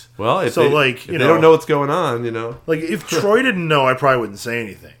leagues. Well, if so they, like if you they know, don't know what's going on, like if Troy didn't know, I probably wouldn't say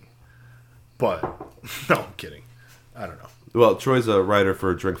anything. But no, I'm kidding. I don't know. Well, Troy's a writer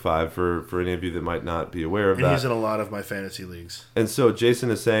for Drink 5 for any of you that might not be aware of And that. he's in a lot of my fantasy leagues. And so Jason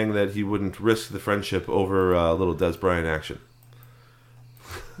is saying that he wouldn't risk the friendship over a little Des Bryant action.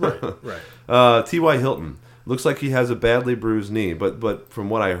 Right. T.Y. Hilton. Looks like he has a badly bruised knee. But from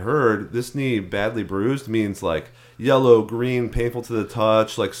what I heard, this knee badly bruised means like yellow, green, painful to the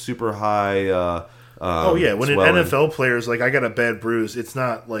touch, like super high Oh, yeah. When swelling. an NFL player's like, I got a bad bruise, it's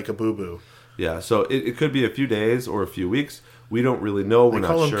not like a boo-boo. Yeah, so it could be a few days or a few weeks. We don't really know. We're They not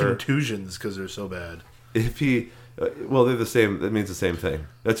call them sure. contusions because they're so bad. If he... well, they're the same. That means the same thing.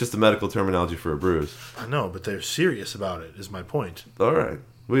 That's just a medical terminology for a bruise. I know, but they're serious about it, is my point. All right.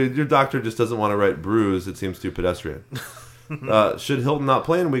 Well, your doctor just doesn't want to write bruise. It seems too pedestrian. Should Hilton not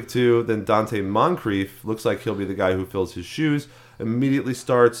play in week 2, then Dante Moncrief looks like he'll be the guy who fills his shoes, immediately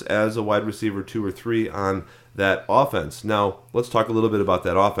starts as a wide receiver 2 or 3 on that offense. Now, let's talk a little bit about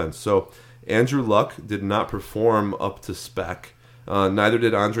that offense. So, Andrew Luck did not perform up to spec. Neither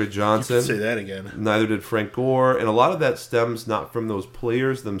did Andre Johnson. You can say that again. Neither did Frank Gore. And a lot of that stems not from those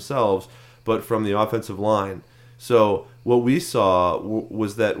players themselves, but from the offensive line. So what we saw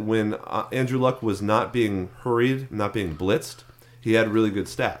was that when Andrew Luck was not being hurried, not being blitzed, he had really good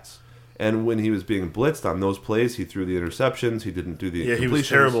stats. And when he was being blitzed on those plays, he threw the interceptions. He didn't do the Yeah, he was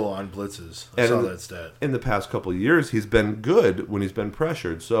terrible on blitzes. I saw that stat. In the past couple of years, he's been good when he's been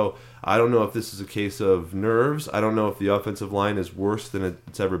pressured. So I don't know if this is a case of nerves. I don't know if the offensive line is worse than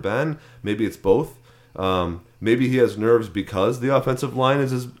it's ever been. Maybe it's both. Maybe he has nerves because the offensive line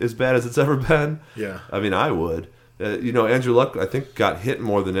is as bad as it's ever been. Yeah. I mean, I would. Andrew Luck, I think, got hit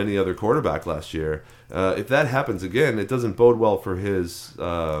more than any other quarterback last year. If that happens again, it doesn't bode well for his,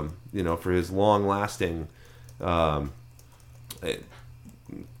 for his long-lasting tenure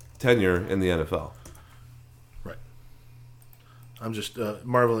in the NFL. Right. I'm just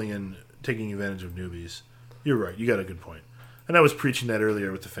marveling and taking advantage of newbies. You're right. You got a good point. And I was preaching that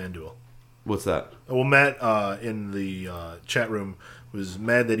earlier with the FanDuel. What's that? Well, Matt in the chat room was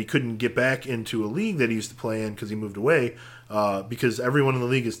mad that he couldn't get back into a league that he used to play in because he moved away because everyone in the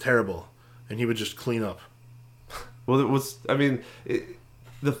league is terrible, and he would just clean up. Well, the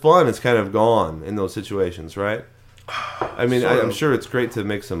fun is kind of gone in those situations, right? I mean, I'm sure it's great to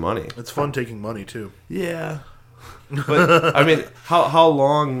make some money. It's fun taking money, too. Yeah. But, I mean, how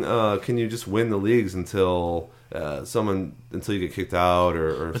long can you just win the leagues until you get kicked out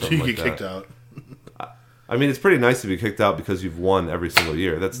or something like that? Until you get kicked out. I mean, it's pretty nice to be kicked out because you've won every single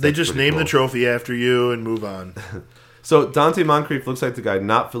year. They just name cool. the trophy after you and move on. So Dante Moncrief looks like the guy,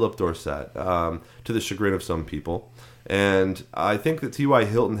 not Philip Dorsett, to the chagrin of some people. And I think that T.Y.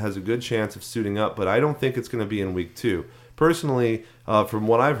 Hilton has a good chance of suiting up, but I don't think it's going to be in week 2. Personally, from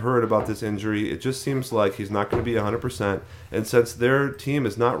what I've heard about this injury, it just seems like he's not going to be 100%. And since their team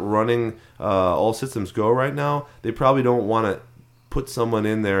is not running all systems go right now, they probably don't want to put someone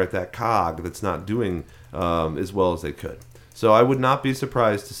in there at that cog that's not doing as well as they could. So I would not be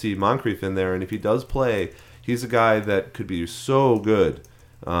surprised to see Moncrief in there, and if he does play, he's a guy that could be so good,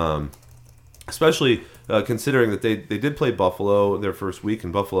 especially considering that they did play Buffalo their first week,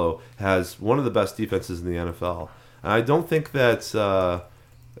 and Buffalo has one of the best defenses in the NFL. And I don't think that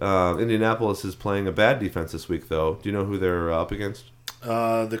Indianapolis is playing a bad defense this week, though. Do you know who they're up against?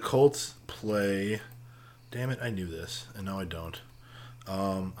 The Colts play... Damn it, I knew this, and now I don't.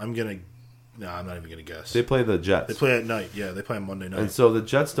 I'm not even going to guess. They play the Jets. They play at night. Yeah, they play on Monday night. And so the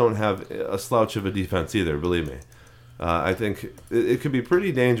Jets don't have a slouch of a defense either, believe me. I think it could be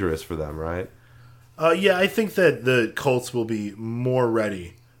pretty dangerous for them, right? Yeah, I think that the Colts will be more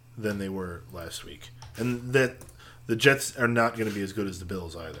ready than they were last week. And that the Jets are not going to be as good as the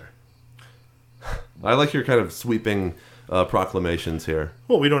Bills either. I like your kind of sweeping proclamations here.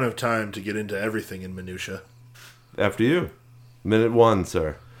 Well, we don't have time to get into everything in minutia. After you. Minute 1,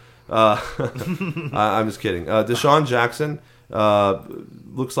 sir. I'm just kidding. Deshaun Jackson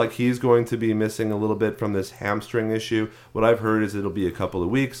looks like he's going to be missing a little bit from this hamstring issue. What I've heard is it'll be a couple of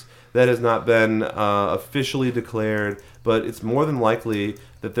weeks. That has not been officially declared, but it's more than likely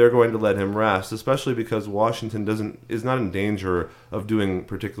that they're going to let him rest, especially because Washington is not in danger of doing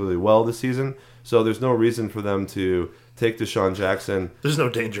particularly well this season. So there's no reason for them to take Deshaun Jackson. There's no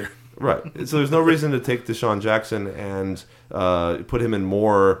danger. Right. So there's no reason to take Deshaun Jackson and put him in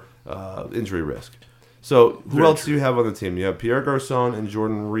more injury risk. So who else do you have on the team? You have Pierre Garçon and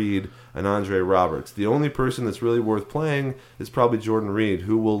Jordan Reed and Andre Roberts. The only person that's really worth playing is probably Jordan Reed,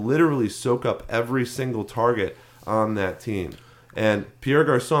 who will literally soak up every single target on that team. And Pierre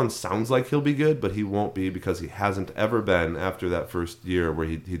Garçon sounds like he'll be good, but he won't be because he hasn't ever been after that first year where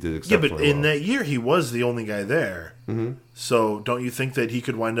he did exceptionally well. Yeah, but in that year, he was the only guy there. Mm-hmm. So don't you think that he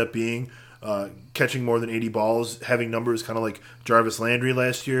could wind up being catching more than 80 balls, having numbers kind of like Jarvis Landry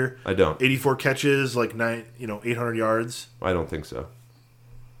last year? I don't. 84 catches, like 800 yards. I don't think so.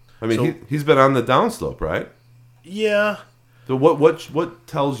 I mean, he's been on the downslope, right? Yeah. So what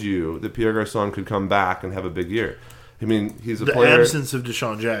tells you that Pierre Garçon could come back and have a big year? I mean, he's a player. The absence of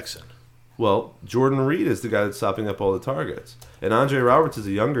Deshaun Jackson. Well, Jordan Reed is the guy that's sopping up all the targets. And Andre Roberts is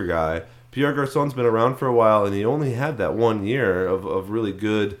a younger guy. Pierre Garçon's been around for a while, and he only had that 1 year of really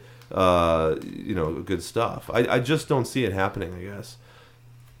good, good stuff. I just don't see it happening, I guess.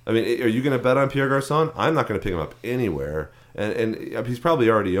 I mean, are you going to bet on Pierre Garçon? I'm not going to pick him up anywhere. And he's probably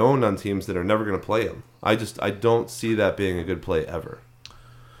already owned on teams that are never going to play him. I don't see that being a good play ever.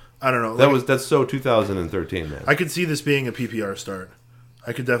 I don't know. That's so 2013, man. I could see this being a PPR start.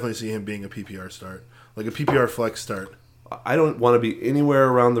 I could definitely see him being a PPR start, like a PPR flex start. I don't want to be anywhere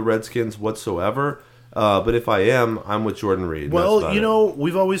around the Redskins whatsoever, but if I am, I'm with Jordan Reed. Well,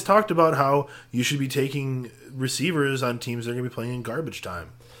 we've always talked about how you should be taking receivers on teams that are going to be playing in garbage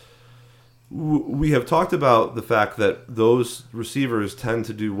time. We have talked about the fact that those receivers tend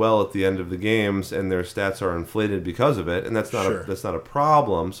to do well at the end of the games, and their stats are inflated because of it, and that's not a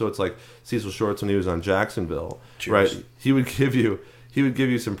problem. So it's like Cecil Shorts when he was on Jacksonville, right? He would give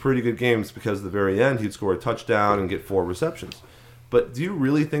you some pretty good games because at the very end he'd score a touchdown and get 4 receptions. But do you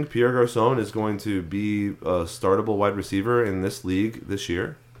really think Pierre Garçon is going to be a startable wide receiver in this league this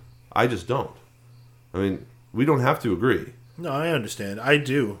year? I just don't. I mean, we don't have to agree. No, I understand. I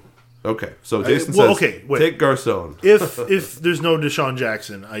do. Okay, so Jason says, take Garçon. If there's no Deshaun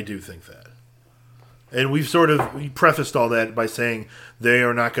Jackson, I do think that. And we prefaced all that by saying they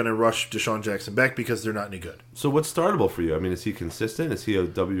are not going to rush Deshaun Jackson back because they're not any good. So what's startable for you? I mean, is he consistent? Is he a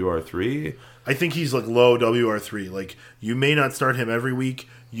WR3? I think he's like low WR3. Like, you may not start him every week.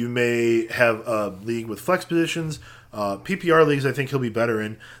 You may have a league with flex positions. PPR leagues, I think he'll be better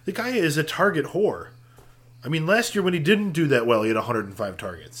in. The guy is a target whore. I mean, last year when he didn't do that well, he had 105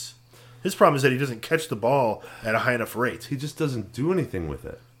 targets. His problem is that he doesn't catch the ball at a high enough rate. He just doesn't do anything with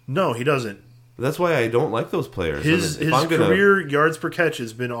it. No, he doesn't. That's why I don't like those players. His career yards per catch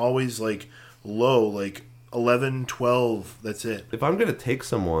has been always like low, like 11, 12. That's it. If I'm going to take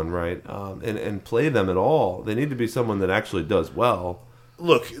someone, right, and play them at all, they need to be someone that actually does well.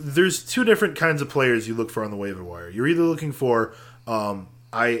 Look, there's 2 different kinds of players you look for on the waiver wire. You're either looking for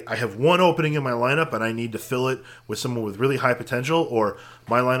I have one opening in my lineup and I need to fill it with someone with really high potential, or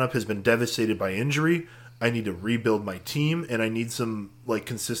my lineup has been devastated by injury. I need to rebuild my team and I need some like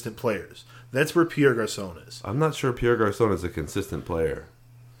consistent players. That's where Pierre Garçon is. I'm not sure Pierre Garçon is a consistent player.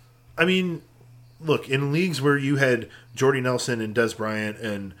 I mean, look, in leagues where you had Jordy Nelson and Des Bryant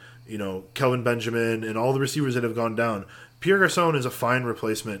and Kelvin Benjamin and all the receivers that have gone down, Pierre Garçon is a fine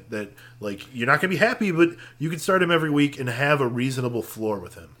replacement that, like, you're not going to be happy, but you can start him every week and have a reasonable floor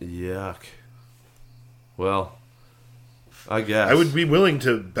with him. Yuck. Well, I guess. I would be willing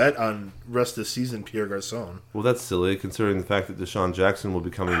to bet on rest of the season Pierre Garçon. Well, that's silly, considering the fact that Deshaun Jackson will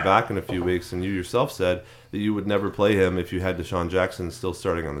be coming back in a few weeks, and you yourself said that you would never play him if you had Deshaun Jackson still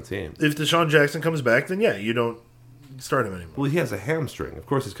starting on the team. If Deshaun Jackson comes back, then yeah, you don't start him anymore. Well, he has a hamstring. Of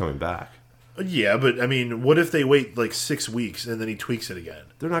course he's coming back. Yeah, but I mean, what if they wait like 6 weeks and then he tweaks it again?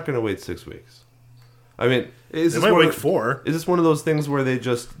 They're not going to wait 6 weeks. I mean, they might wait 4. Is this one of those things where they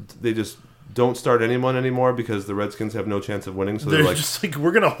just don't start anyone anymore because the Redskins have no chance of winning? So they're just like,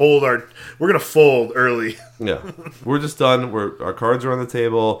 we're gonna fold early. Yeah, we're just done. Our cards are on the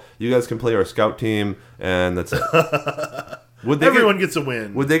table. You guys can play our scout team, and that's it. Everyone gets a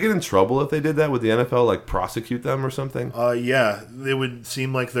win. Would they get in trouble if they did that? Would the NFL like prosecute them or something? Yeah, it would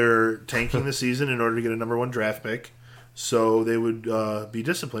seem like they're tanking the season in order to get a number 1 draft pick. So they would be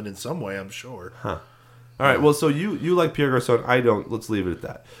disciplined in some way, I'm sure. Huh. All right, well, so you like Pierre Garçon. I don't. Let's leave it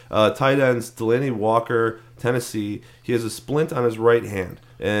at that. Tight ends, Delaney Walker, Tennessee. He has a splint on his right hand,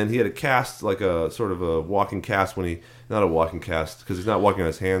 and he had a cast, like a sort of a walking cast when he... Not a walking cast, because he's not walking on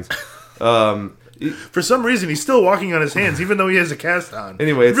his hands. For some reason, he's still walking on his hands, even though he has a cast on.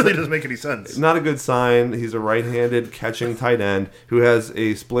 Anyway, it really doesn't make any sense. Not a good sign. He's a right-handed catching tight end who has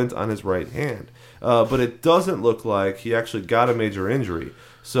a splint on his right hand. But it doesn't look like he actually got a major injury.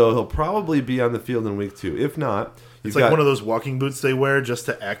 So he'll probably be on the field in week 2. If not, it's like one of those walking boots they wear just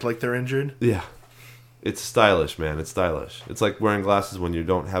to act like they're injured. Yeah. It's stylish, man. It's stylish. It's like wearing glasses when you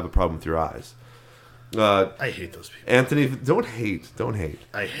don't have a problem with your eyes. I hate those people. Anthony, don't hate.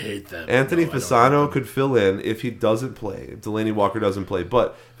 I hate them. Anthony Fasano could fill in if he doesn't play, if Delaney Walker doesn't play.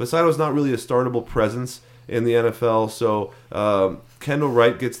 But Fasano's not really a startable presence in the NFL, so Kendall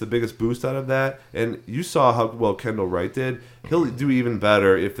Wright gets the biggest boost out of that. And you saw how well Kendall Wright did. He'll do even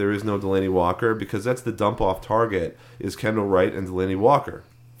better if there is no Delaney Walker, because that's the dump-off target, is Kendall Wright and Delaney Walker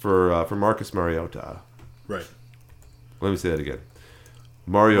for Marcus Mariota. Right. Let me say that again.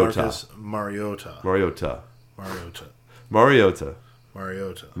 Mariota. Marcus Mariota. Mariota. Mariota. Mariota.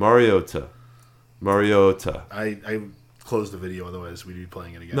 Mariota. Mariota. Mariota. I closed the video, otherwise we'd be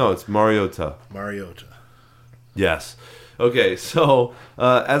playing it again. No, it's Mariota. Mariota. Yes. Okay, so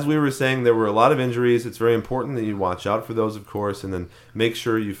as we were saying, there were a lot of injuries. It's very important that you watch out for those, of course, and then make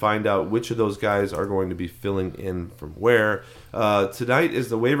sure you find out which of those guys are going to be filling in from where. Tonight is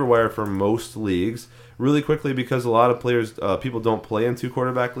the waiver wire for most leagues. Really quickly, because a lot of players, people don't play in 2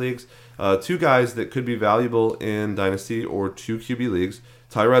 quarterback leagues. 2 guys that could be valuable in Dynasty or 2 QB leagues.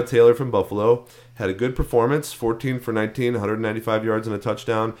 Tyrod Taylor from Buffalo had a good performance, 14 for 19, 195 yards and a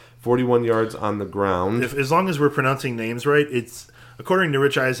touchdown, 41 yards on the ground. As long as we're pronouncing names right, it's, according to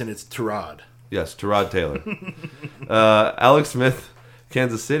Rich Eisen, it's Tyrod. Yes, Tyrod Taylor. Alex Smith,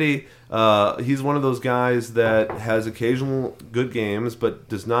 Kansas City. He's one of those guys that has occasional good games, but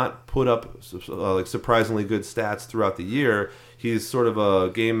does not put up like surprisingly good stats throughout the year. He's sort of a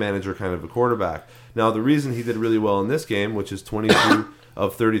game manager kind of a quarterback. Now, the reason he did really well in this game, which is 22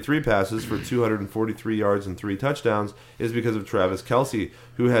 of 33 passes for 243 yards and 3 touchdowns, is because of Travis Kelce,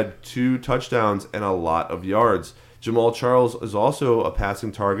 who had 2 touchdowns and a lot of yards. Jamal Charles is also a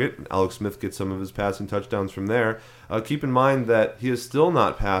passing target. Alex Smith gets some of his passing touchdowns from there. Keep in mind that he has still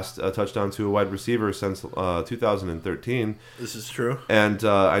not passed a touchdown to a wide receiver since 2013. This is true. And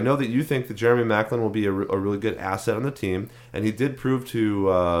I know that you think that Jeremy Maclin will be a really good asset on the team, and he did prove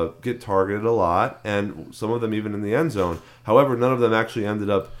to get targeted a lot, and some of them even in the end zone. However, none of them actually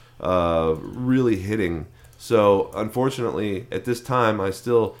ended up really hitting. So, unfortunately, at this time, I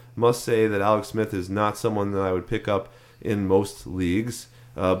still must say that Alex Smith is not someone that I would pick up in most leagues.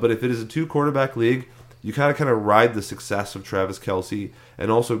 But if it is a 2-quarterback league, you kind of ride the success of Travis Kelce and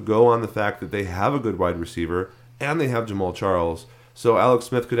also go on the fact that they have a good wide receiver and they have Jamal Charles. So Alex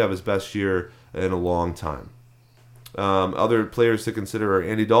Smith could have his best year in a long time. Other players to consider are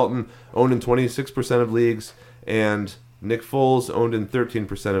Andy Dalton, owned in 26% of leagues, and Nick Foles, owned in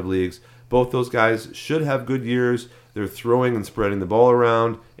 13% of leagues. Both those guys should have good years. They're throwing and spreading the ball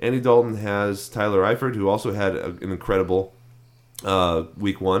around. Andy Dalton has Tyler Eifert, who also had an incredible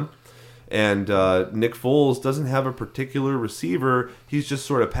week 1. And Nick Foles doesn't have a particular receiver. He's just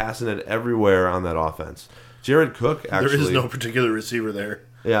sort of passing it everywhere on that offense. Jared Cook actually... There is no particular receiver there.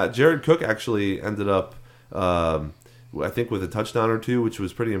 Yeah, Jared Cook actually ended up, I think, with a touchdown or 2, which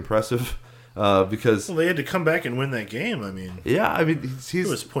was pretty impressive. Because they had to come back and win that game. I mean, there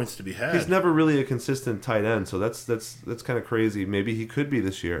was points to be had. He's never really a consistent tight end, so that's kind of crazy. Maybe he could be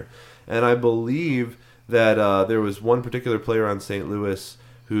this year. And I believe that there was one particular player on St. Louis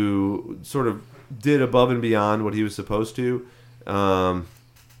who sort of did above and beyond what he was supposed to. No,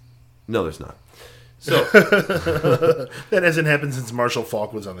 there's not. So that hasn't happened since Marshall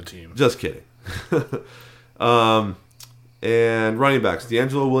Faulk was on the team. Just kidding. And running backs,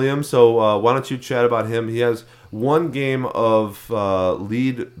 D'Angelo Williams. So why don't you chat about him? He has 1 game of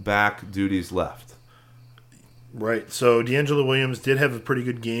lead back duties left. Right. So D'Angelo Williams did have a pretty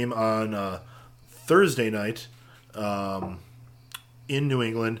good game on Thursday night in New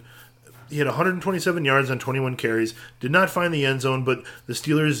England. He had 127 yards on 21 carries. Did not find the end zone, but the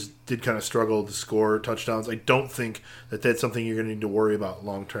Steelers did kind of struggle to score touchdowns. I don't think that that's something you're going to need to worry about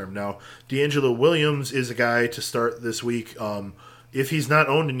long term. Now, D'Angelo Williams is a guy to start this week. If he's not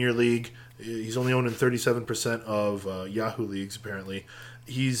owned in your league, he's only owned in 37% of Yahoo leagues, apparently.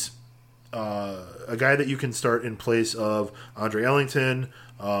 He's a guy that you can start in place of Andre Ellington.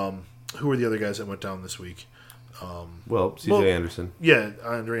 Who were the other guys that went down this week? C.J. Anderson. Yeah,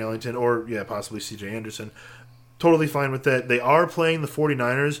 Andre Ellington, or possibly C.J. Anderson. Totally fine with that. They are playing the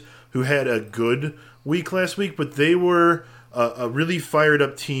 49ers, who had a good week last week, but they were a really fired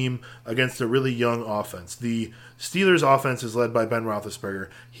up team against a really young offense. The Steelers' offense is led by Ben Roethlisberger.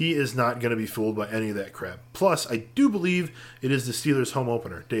 He is not going to be fooled by any of that crap. Plus, I do believe it is the Steelers' home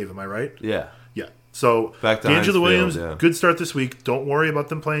opener. Dave, am I right? Yeah. Yeah. So, Back to D'Angelo Heinz Williams, Field, yeah. good start this week. Don't worry about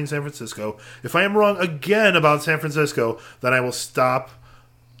them playing San Francisco. If I am wrong again about San Francisco, then I will stop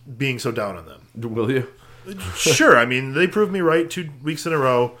being so down on them. Will you? Sure. I mean, they proved me right 2 weeks in a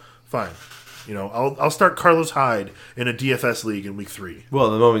row. Fine. I'll start Carlos Hyde in a DFS league in week 3. Well,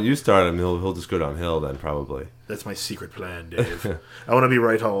 the moment you start him, he'll just go downhill then, probably. That's my secret plan, Dave. I want to be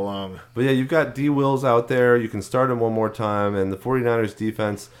right all along. But yeah, you've got D. Wills out there. You can start him one more time. And the 49ers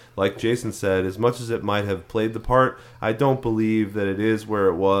defense, like Jason said, as much as it might have played the part, I don't believe that it is where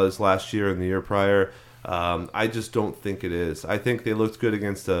it was last year and the year prior. I just don't think it is. I think they looked good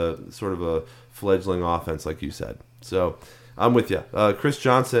against a sort of a fledgling offense, like you said. So I'm with you. Chris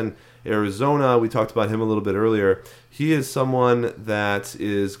Johnson, Arizona, we talked about him a little bit earlier. He is someone that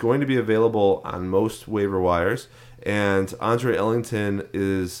is going to be available on most waiver wires, and Andre Ellington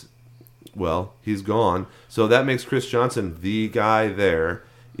is, well, he's gone. So that makes Chris Johnson the guy there.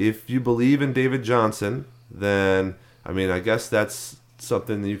 If you believe in David Johnson, then, I mean, I guess that's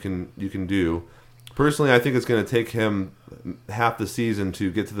something that you can do. Personally, I think it's going to take him half the season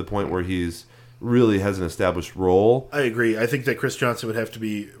to get to the point where he's really has an established role. I agree. I think that Chris Johnson would have to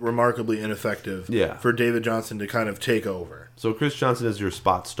be remarkably ineffective for David Johnson to kind of take over. So Chris Johnson is your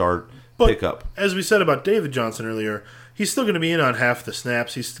spot start pickup. As we said about David Johnson earlier, he's still going to be in on half the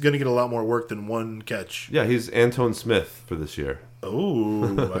snaps. He's going to get a lot more work than one catch. Yeah, he's Antone Smith for this year. Oh,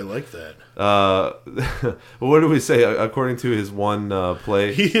 I like that. What do we say? According to his one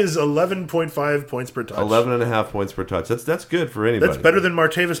play, he is 11.5 points per touch. 11.5 points per touch. That's good for anybody. That's better than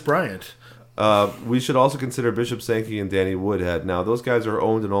Martavis Bryant. We should also consider Bishop Sankey and Danny Woodhead. Now, those guys are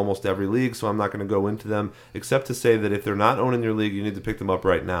owned in almost every league, so I'm not going to go into them, except to say that if they're not owned in your league, you need to pick them up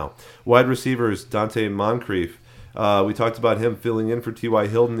right now. Wide receivers, Dante Moncrief. We talked about him filling in for T.Y.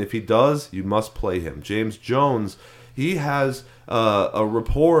 Hilton. If he does, you must play him. James Jones, he has a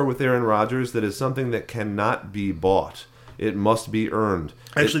rapport with Aaron Rodgers that is something that cannot be bought. It must be earned.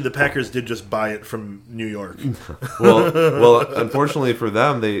 Actually, the Packers did just buy it from New York. well, unfortunately for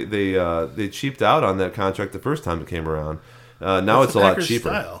them, they cheaped out on that contract the first time it came around. Now it's a lot cheaper.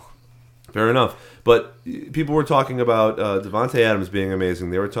 Style. Fair enough. But people were talking about Devontae Adams being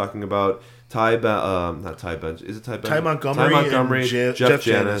amazing. They were talking about Ty Montgomery, and Jeff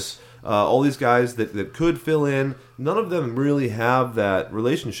Janis. All these guys that could fill in. None of them really have that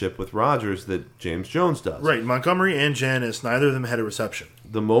relationship with Rodgers that James Jones does. Right, Montgomery and Janis, neither of them had a reception.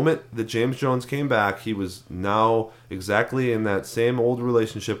 The moment that James Jones came back, he was now exactly in that same old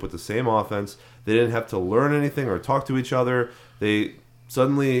relationship with the same offense. They didn't have to learn anything or talk to each other. They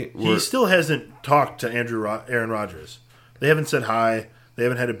suddenly were... He still hasn't talked to Aaron Rodgers. They haven't said hi. They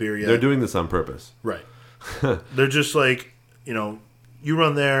haven't had a beer yet. They're doing this on purpose. Right. They're just like, you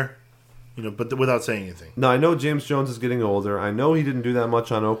run there, but without saying anything. Now, I know James Jones is getting older. I know he didn't do that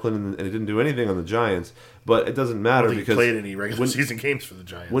much on Oakland, and he didn't do anything on the Giants, but it doesn't matter because he played any regular season games for the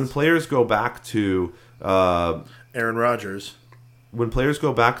Giants. When players go back to... Aaron Rodgers. When players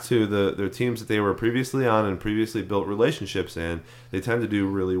go back to their teams that they were previously on and previously built relationships in, they tend to do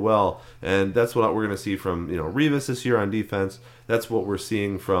really well. And that's what we're going to see from Revis this year on defense. That's what we're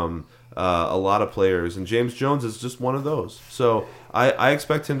seeing from a lot of players. And James Jones is just one of those. So I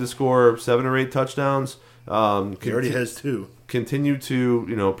expect him to score 7 or 8 touchdowns. He already has 2. Continue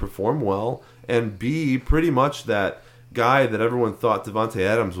to perform well and be pretty much that guy that everyone thought Devontae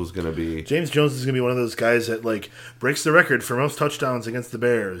Adams was going to be. James Jones is going to be one of those guys that breaks the record for most touchdowns against the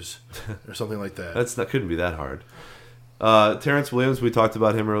Bears or something like that. That couldn't be that hard. Terrence Williams, we talked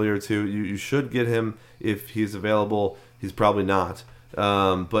about him earlier too. You should get him if he's available. He's probably not.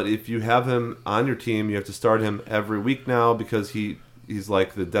 But if you have him on your team, you have to start him every week now because he's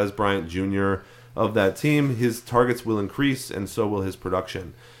like the Des Bryant Jr. of that team. His targets will increase and so will his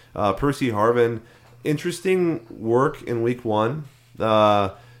production. Percy Harvin, interesting work in week 1.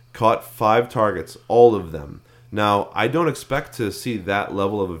 Caught 5 targets, all of them. Now, I don't expect to see that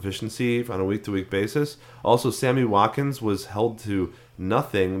level of efficiency on a week-to-week basis. Also, Sammy Watkins was held to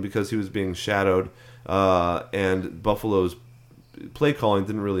nothing because he was being shadowed, and Buffalo's play calling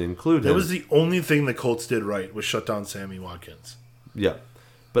didn't really include him. That was the only thing the Colts did right, was shut down Sammy Watkins. Yeah.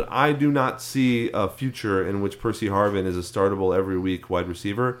 But I do not see a future in which Percy Harvin is a startable every week wide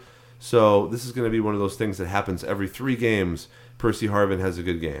receiver. So this is going to be one of those things that happens every 3 games. Percy Harvin has a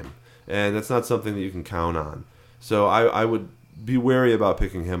good game. And that's not something that you can count on. So I would be wary about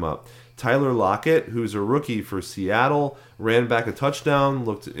picking him up. Tyler Lockett, who's a rookie for Seattle, ran back a touchdown,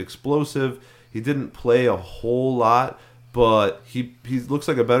 looked explosive. He didn't play a whole lot, but he looks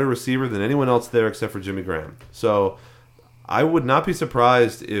like a better receiver than anyone else there except for Jimmy Graham. So I would not be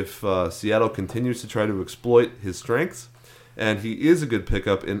surprised if Seattle continues to try to exploit his strengths, and he is a good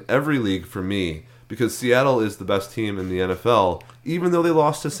pickup in every league for me because Seattle is the best team in the NFL, even though they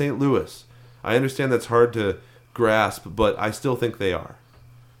lost to St. Louis. I understand that's hard to grasp, but I still think they are.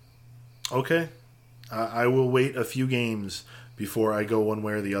 Okay. I will wait a few games before I go one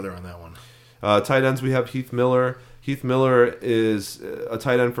way or the other on that one. Tight ends, we have Heath Miller. Heath Miller is a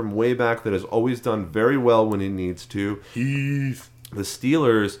tight end from way back that has always done very well when he needs to. Heath. The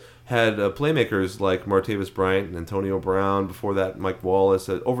Steelers had playmakers like Martavis Bryant and Antonio Brown. Before that, Mike Wallace.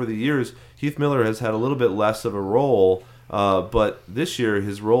 Over the years, Heath Miller has had a little bit less of a role, but this year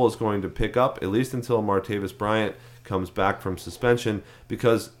his role is going to pick up, at least until Martavis Bryant comes back from suspension,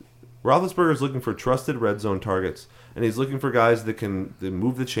 because Roethlisberger is looking for trusted red zone targets, and he's looking for guys that can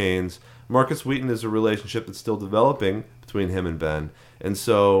move the chains. Marcus Wheaton is a relationship that's still developing between him and Ben. And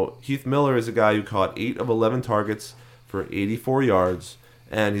so Heath Miller is a guy who caught 8 of 11 targets for 84 yards,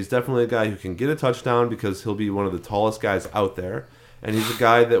 and he's definitely a guy who can get a touchdown because he'll be one of the tallest guys out there. And he's a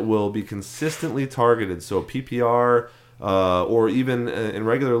guy that will be consistently targeted. So PPR or even in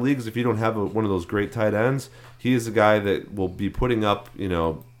regular leagues, if you don't have one of those great tight ends, he is a guy that will be putting up,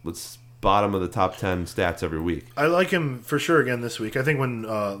 bottom of the top 10 stats every week. I like him for sure again this week. I think when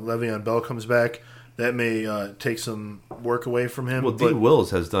Le'Veon Bell comes back, that may take some work away from him. Well, D.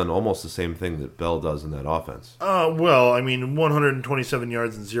 Wills has done almost the same thing that Bell does in that offense. 127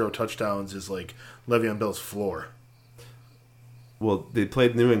 yards and 0 touchdowns is like Le'Veon Bell's floor. Well, they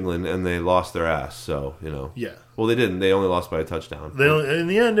played New England and they lost their ass, so, Yeah. Well, they didn't. They only lost by a touchdown. In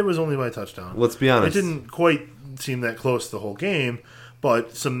the end, it was only by a touchdown. Let's be honest. It didn't quite seem that close the whole game,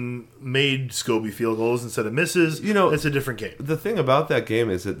 but some made Scobie field goals instead of misses. It's a different game. The thing about that game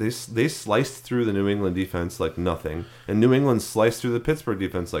is that they sliced through the New England defense like nothing, and New England sliced through the Pittsburgh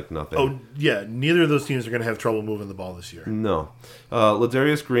defense like nothing. Oh, yeah. Neither of those teams are going to have trouble moving the ball this year. No.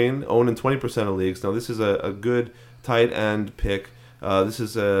 Ladarius Green, owned in 20% of leagues. Now, this is a good tight end pick. This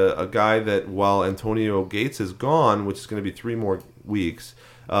is a guy that, while Antonio Gates is gone, which is going to be 3 more weeks,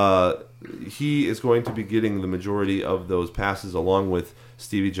 he is going to be getting the majority of those passes along with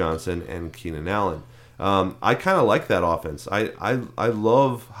Stevie Johnson and Keenan Allen. I kind of like that offense. I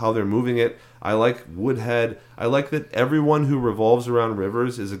love how they're moving it. I like Woodhead. I like that everyone who revolves around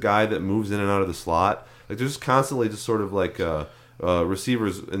Rivers is a guy that moves in and out of the slot. Like, they're just constantly just sort of like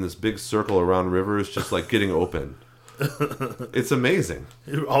receivers in this big circle around Rivers just like getting open. It's amazing.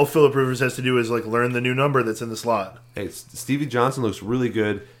 All Phillip Rivers has to do is learn the new number that's in the slot. Hey, Stevie Johnson looks really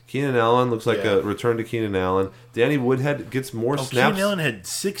good. Keenan Allen looks like a return to Keenan Allen. Danny Woodhead gets more snaps. Keenan Allen had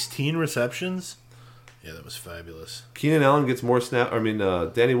 16 receptions. Yeah, that was fabulous. Keenan Allen gets more snaps.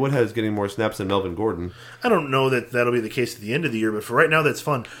 Danny Woodhead is getting more snaps than Melvin Gordon. I don't know that that'll be the case at the end of the year, but for right now, that's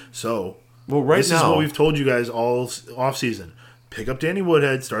fun. So, this is what we've told you guys all offseason. Pick up Danny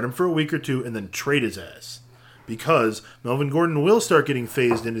Woodhead, start him for a week or two, and then trade his ass. Because Melvin Gordon will start getting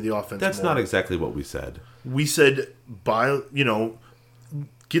phased into the offense. That's not exactly what we said. We said,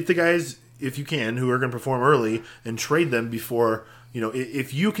 get the guys, if you can, who are going to perform early and trade them before,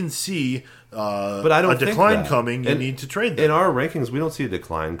 if you can see but I don't a decline coming, you need to trade them. In our rankings, we don't see a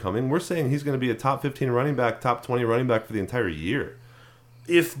decline coming. We're saying he's going to be a top 15 running back, top 20 running back for the entire year.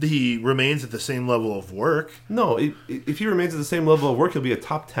 If he remains at the same level of work. No, if he remains at the same level of work, he'll be a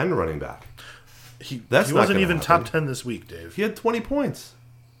top 10 running back. He wasn't even top 10 this week, Dave. He had 20 points.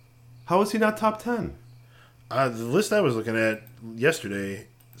 How is he not top 10? The list I was looking at yesterday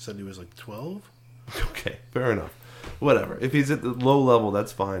said he was 12. Okay, fair enough. Whatever. If he's at the low level,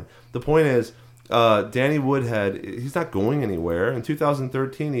 that's fine. The point is, Danny Woodhead, he's not going anywhere. In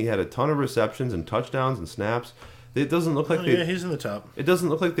 2013, he had a ton of receptions and touchdowns and snaps. It doesn't look like he's in the top. It doesn't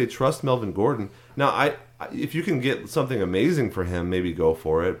look like they trust Melvin Gordon. Now, if you can get something amazing for him, maybe go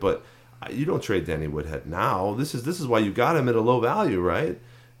for it, but you don't trade Danny Woodhead now. This is why you got him at a low value, right?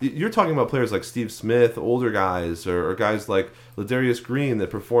 You're talking about players like Steve Smith, older guys, or guys like Ladarius Green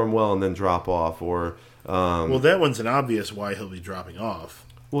that perform well and then drop off. Or that one's an obvious why he'll be dropping off.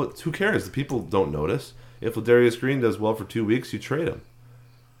 Well, who cares? The people don't notice. If Ladarius Green does well for 2 weeks, you trade him.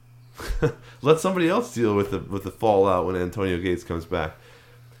 Let somebody else deal with the fallout when Antonio Gates comes back.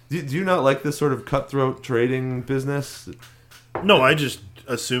 Do you not like this sort of cutthroat trading business? No, I just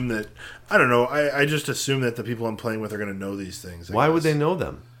assume that. I don't know. I just assume that the people I'm playing with are going to know these things. Why would they know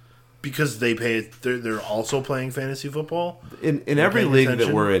them? Because they're also playing fantasy football. In every league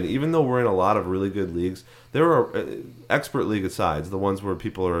that we're in, even though we're in a lot of really good leagues, there are expert league asides, the ones where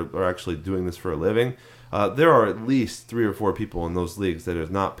people are actually doing this for a living. there are at least 3 or 4 people in those leagues that are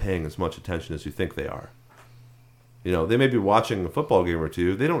not paying as much attention as you think they are. They may be watching a football game or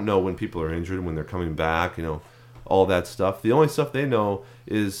two. They don't know when people are injured, when they're coming back, all that stuff. The only stuff they know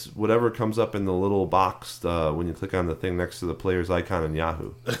is whatever comes up in the little box when you click on the thing next to the player's icon in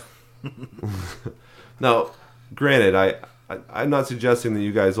Yahoo. Now, granted, I'm not suggesting that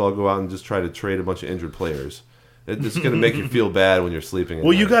you guys all go out and just try to trade a bunch of injured players. It's going to make you feel bad when you're sleeping at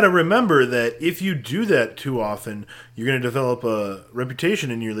Well, night. you got to remember that if you do that too often, you're going to develop a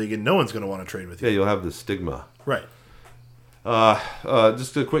reputation in your league, and no one's going to want to trade with you. Yeah, you'll have the stigma. Right.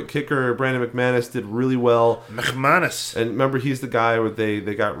 Just a quick kicker, Brandon McManus did really well. McManus. And remember, he's the guy where they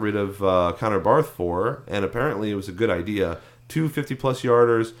got rid of Connor Barth for, and apparently it was a good idea. 2 50-plus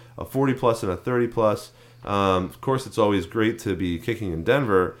yarders, a 40-plus, and a 30-plus. Of course, it's always great to be kicking in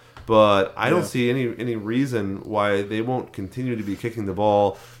Denver, but I don't see any reason why they won't continue to be kicking the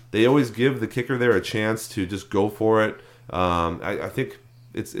ball. They always give the kicker there a chance to just go for it. I think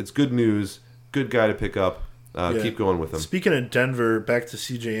it's good news. Good guy to pick up. Keep going with him. Speaking of Denver, back to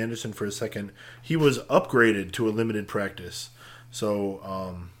C.J. Anderson for a second. He was upgraded to a limited practice.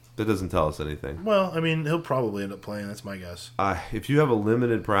 So that doesn't tell us anything. Well, I mean, he'll probably end up playing. That's my guess. If you have a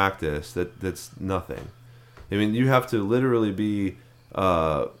limited practice, that's nothing. I mean, you have to literally be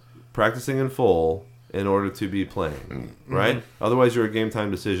practicing in full in order to be playing, right? Mm-hmm. Otherwise, you're a game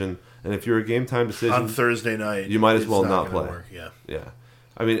time decision. And if you're a game time decision on Thursday night, you might as well not play. Work. Yeah.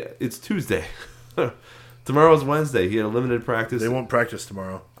 I mean, it's Tuesday. Tomorrow's Wednesday. He had a limited practice. They won't practice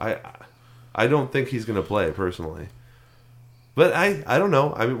tomorrow. I don't think he's going to play personally. But I don't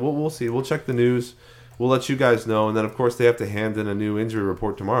know. I mean, we'll see. We'll check the news. We'll let you guys know. And then, of course, they have to hand in a new injury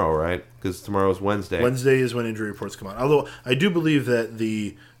report tomorrow, right? Because tomorrow's Wednesday. Wednesday is when injury reports come out. Although I do believe that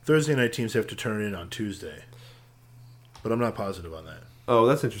the Thursday night teams have to turn it in on Tuesday. But I'm not positive on that. Oh,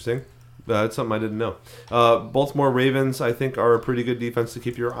 that's interesting. That's something I didn't know. Baltimore Ravens, I think, are a pretty good defense to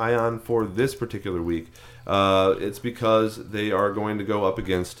keep your eye on for this particular week. It's because they are going to go up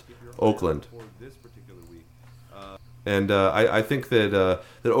against Oakland. And I think that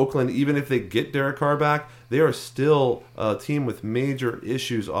Oakland, even if they get Derek Carr back, they are still a team with major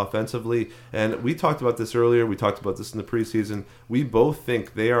issues offensively. And we talked about this earlier. We talked about this in the preseason. We both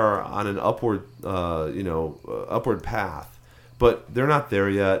think they are on an upward path. But they're not there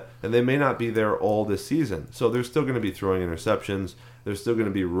yet, and they may not be there all this season. So they're still going to be throwing interceptions. They're still going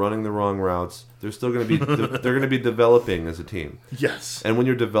to be running the wrong routes. They're still going to be they're going to be developing as a team. Yes. And when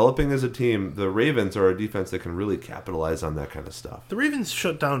you're developing as a team, the Ravens are a defense that can really capitalize on that kind of stuff. The Ravens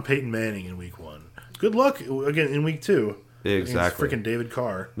shut down Peyton Manning in week 1. Good luck again in week 2. Exactly. Freaking David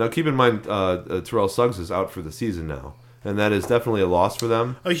Carr. Now keep in mind, Terrell Suggs is out for the season now. And that is definitely a loss for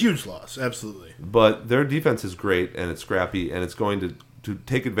them. A huge loss, absolutely. But their defense is great, and it's scrappy, and it's going to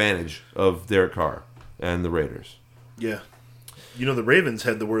take advantage of Derek Carr and the Raiders. Yeah. The Ravens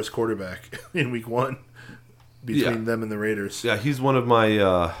had the worst quarterback in week 1 between them and the Raiders. Yeah, he's one of my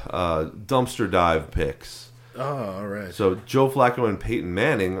dumpster dive picks. Oh, all right. So Joe Flacco and Peyton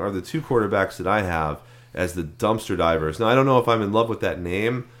Manning are the 2 quarterbacks that I have as the dumpster divers. Now, I don't know if I'm in love with that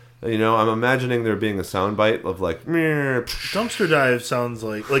name. I'm imagining there being a soundbite of like, meh. Dumpster dive sounds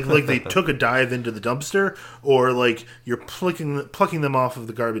like they took a dive into the dumpster, or like you're plucking them off of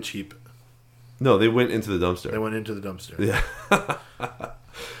the garbage heap. No, they went into the dumpster. They went into the dumpster. Yeah.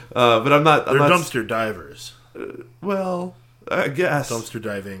 But I'm not. They're dumpster divers. Well, I guess dumpster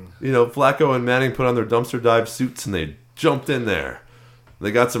diving. Flacco and Manning put on their dumpster dive suits and they jumped in there.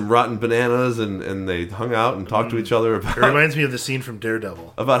 They got some rotten bananas and they hung out and talked to each other about. It reminds me of the scene from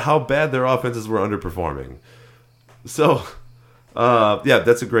Daredevil about how bad their offenses were underperforming. So,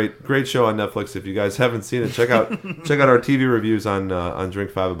 that's a great show on Netflix. If you guys haven't seen it, check out our TV reviews on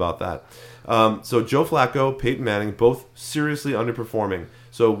Drink 5 about that. So Joe Flacco, Peyton Manning, both seriously underperforming.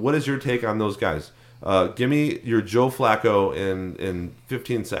 So what is your take on those guys? Give me your Joe Flacco in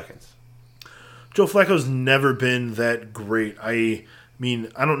 15 seconds. Joe Flacco's never been that great. I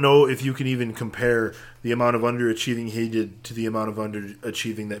mean, I don't know if you can even compare the amount of underachieving he did to the amount of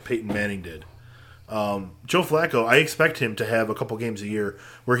underachieving that Peyton Manning did. Joe Flacco, I expect him to have a couple games a year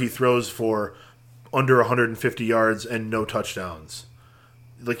where he throws for under 150 yards and no touchdowns.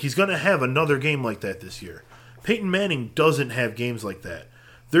 Like, he's going to have another game like that this year. Peyton Manning doesn't have games like that.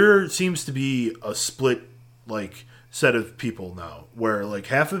 There seems to be a split, set of people now, where,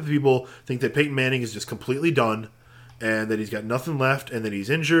 half of the people think that Peyton Manning is just completely done, and that he's got nothing left, and that he's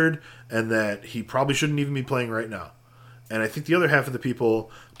injured, and that he probably shouldn't even be playing right now. And I think the other half of the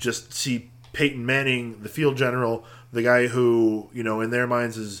people just see Peyton Manning, the field general, the guy who, in their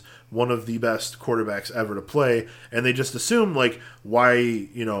minds is one of the best quarterbacks ever to play, and they just assume, why,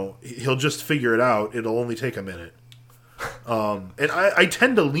 he'll just figure it out. It'll only take a minute. And I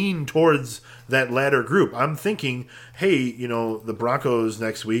tend to lean towards that latter group. I'm thinking, hey, the Broncos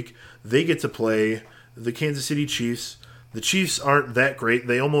next week, they get to play the Kansas City Chiefs. The Chiefs aren't that great.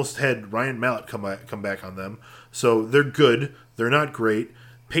 They almost had Ryan Mallett come back on them. So they're good. They're not great.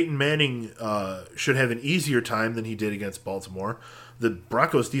 Peyton Manning should have an easier time than he did against Baltimore. The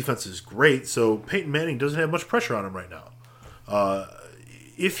Broncos defense is great, so Peyton Manning doesn't have much pressure on him right now.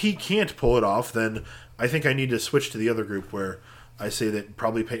 If he can't pull it off, then I think I need to switch to the other group where I say that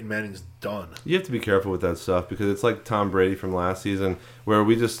probably Peyton Manning's done. You have to be careful with that stuff because it's like Tom Brady from last season where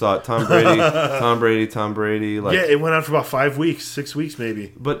we just thought Tom Brady. Yeah, it went on for about 5 weeks, 6 weeks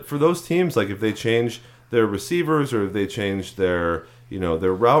maybe. But for those teams, if they change their receivers or if they change their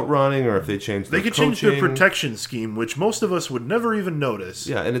route running or if they change their could coaching, change their protection scheme, which most of us would never even notice.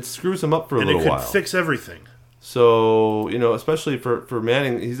 Yeah, and it screws them up for a little while. And while. it could fix everything. So, especially for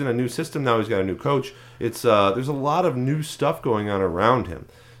Manning, he's in a new system now. He's got a new coach. It's there's a lot of new stuff going on around him.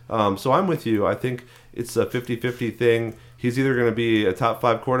 So I'm with you. I think it's a 50-50 thing. He's either going to be a top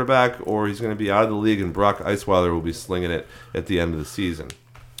 5 quarterback or he's going to be out of the league, and Brock Osweiler will be slinging it at the end of the season.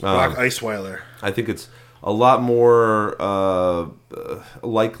 Brock Osweiler. I think it's a lot more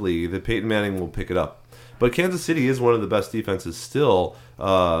likely that Peyton Manning will pick it up. But Kansas City is one of the best defenses still.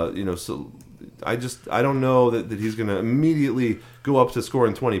 So I don't know that he's going to immediately go up to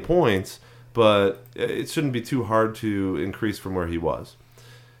scoring 20 points, but it shouldn't be too hard to increase from where he was.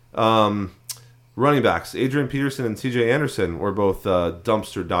 Running backs, Adrian Peterson and C.J. Anderson were both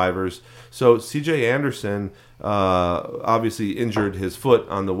dumpster divers. So C.J. Anderson obviously injured his foot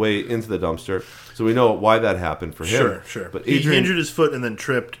on the way into the dumpster. So we know why that happened for him. Sure. But he injured his foot and then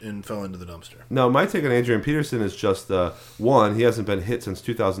tripped and fell into the dumpster. No, my take on Adrian Peterson is just, one, he hasn't been hit since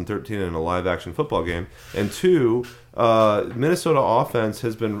 2013 in a live-action football game. And two, Minnesota offense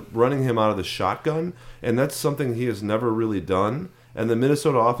has been running him out of the shotgun, and that's something he has never really done. And the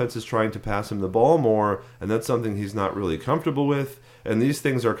Minnesota offense is trying to pass him the ball more, and that's something he's not really comfortable with. And these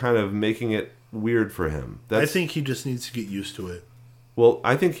things are kind of making it weird for him. I think he just needs to get used to it. Well,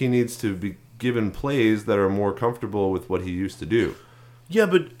 I think he needs to be given plays that are more comfortable with what he used to do. Yeah,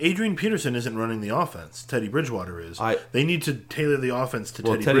 but Adrian Peterson isn't running the offense. Teddy Bridgewater is. They need to tailor the offense to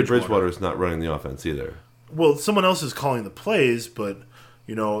Teddy Bridgewater. Well, Teddy Bridgewater is not running the offense either. Well, someone else is calling the plays, but,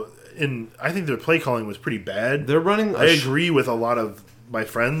 and I think their play calling was pretty bad. They're running. I agree with a lot of my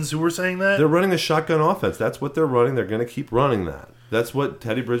friends who were saying that. They're running a shotgun offense. That's what they're running. They're going to keep running that. That's what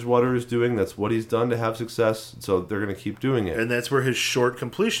Teddy Bridgewater is doing. That's what he's done to have success. So they're going to keep doing it. And that's where his short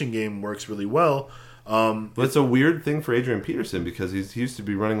completion game works really well. But it's a weird thing for Adrian Peterson because he used to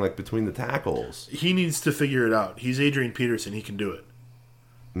be running between the tackles. He needs to figure it out. He's Adrian Peterson. He can do it.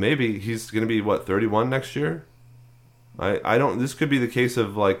 Maybe he's going to be 31 next year. I don't. This could be the case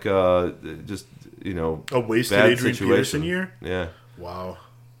of just a wasted bad Adrian situation. Peterson year. Yeah. Wow.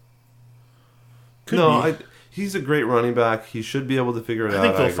 He's a great running back. He should be able to figure it out. I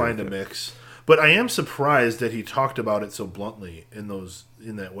think they'll find a mix. But I am surprised that he talked about it so bluntly in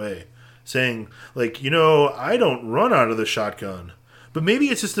that way, saying I don't run out of the shotgun. But maybe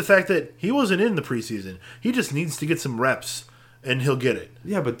it's just the fact that he wasn't in the preseason. He just needs to get some reps, and he'll get it.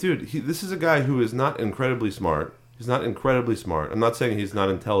 Yeah, but dude, this is a guy who is not incredibly smart. He's not incredibly smart. I'm not saying he's not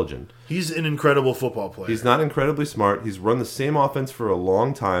intelligent. He's an incredible football player. He's not incredibly smart. He's run the same offense for a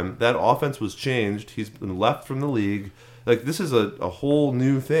long time. That offense was changed. He's been left from the league. This is a whole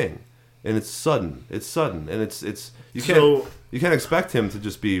new thing, and it's sudden. It's sudden, and it's you can't expect him to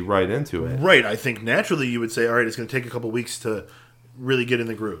just be right into it. Right. I think naturally you would say, all right, it's going to take a couple weeks to really get in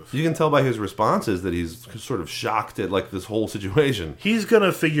the groove. You can tell by his responses that he's sort of shocked at this whole situation. He's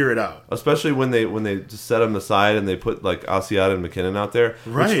gonna figure it out, especially when they just set him aside and they put Asiata and McKinnon out there,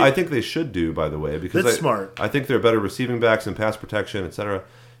 right? Which I think they should do, by the way, because that's smart. I think they're better receiving backs and pass protection, etc.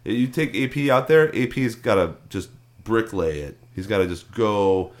 You take AP out there, AP's got to just bricklay it. He's got to just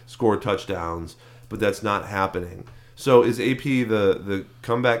go score touchdowns, but that's not happening. So is AP the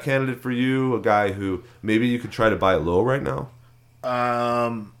comeback candidate for you? A guy who maybe you could try to buy low right now?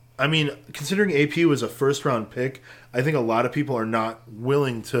 I mean, considering AP was a first-round pick, I think a lot of people are not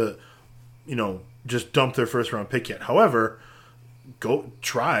willing to, just dump their first-round pick yet. However, go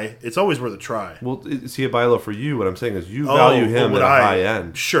try. It's always worth a try. Well, is he a buy low for you? What I'm saying is you value him at a high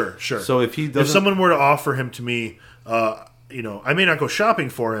end. Sure. So if someone were to offer him to me, I may not go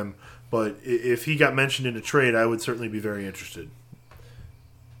shopping for him, but if he got mentioned in a trade, I would certainly be very interested.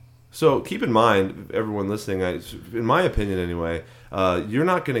 So keep in mind, everyone listening, in my opinion anyway, you're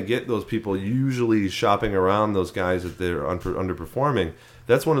not going to get those people usually shopping around those guys that they're underperforming.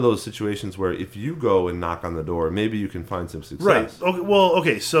 That's one of those situations where if you go and knock on the door, maybe you can find some success. Right. Okay, well,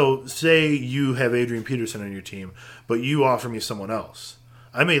 okay, so say you have Adrian Peterson on your team, but you offer me someone else.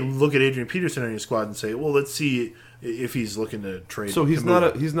 I may look at Adrian Peterson on your squad and say, well, let's see if he's looking to trade. So he's not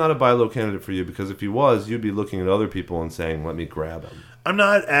a buy low candidate for you, because if he was, you'd be looking at other people and saying, let me grab him. I'm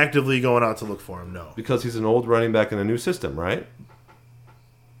not actively going out to look for him, no. Because he's an old running back in a new system, right?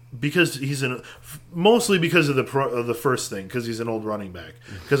 Because mostly because of the first thing, because he's an old running back.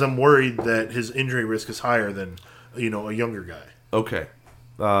 Because I'm worried that his injury risk is higher than a younger guy. Okay,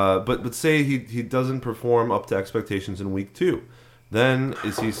 but say he doesn't perform up to expectations in week 2. Then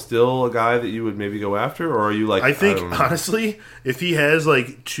is he still a guy that you would maybe go after, or are you like? I think honestly, if he has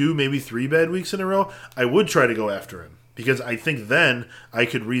like 2, maybe 3 bad weeks in a row, I would try to go after him, because I think then I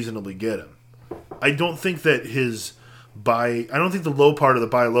could reasonably get him. I don't think that I don't think the low part of the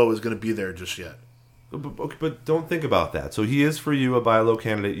buy low is going to be there just yet. But don't think about that. So he is for you a buy low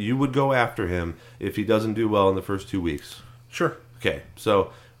candidate. You would go after him if he doesn't do well in the first 2 weeks. Sure. Okay.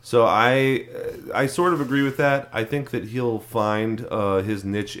 So I sort of agree with that. I think that he'll find his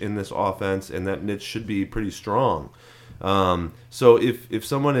niche in this offense, and that niche should be pretty strong. So if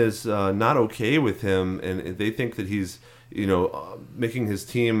someone is not okay with him and they think that he's making his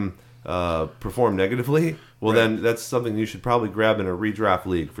team perform negatively, well, right, then that's something you should probably grab in a redraft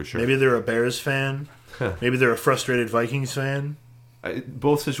league for sure. Maybe they're a Bears fan. Maybe they're a frustrated Vikings fan.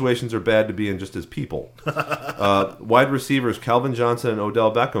 Both situations are bad to be in just as people. Wide receivers Calvin Johnson and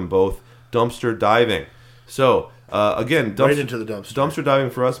Odell Beckham, both dumpster diving. So, again, right into the dumpster. Dumpster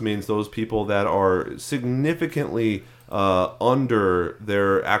diving for us means those people that are significantly under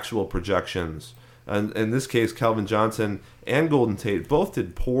their actual projections. And in this case, Calvin Johnson and Golden Tate both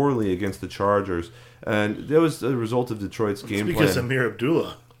did poorly against the Chargers. And that was a result of Detroit's game plan. It's because Amir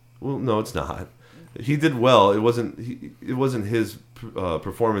Abdullah. Well, no, it's not. He did well. It wasn't his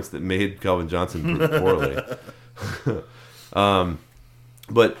performance that made Calvin Johnson poorly.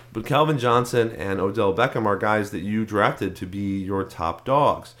 But Calvin Johnson and Odell Beckham are guys that you drafted to be your top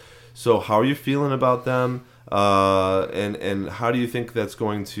dogs. So how are you feeling about them? And how do you think that's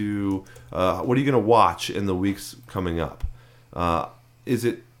going to? What are you going to watch in the weeks coming up? Is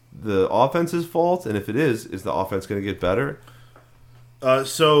it the offense's fault? And if it is the offense going to get better?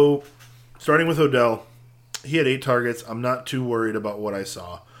 So, starting with Odell, he had 8 targets. I'm not too worried about what I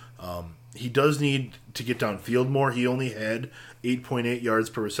saw. He does need to get downfield more. He only had 8.8 yards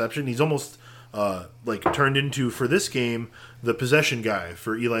per reception. He's almost turned into, for this game, the possession guy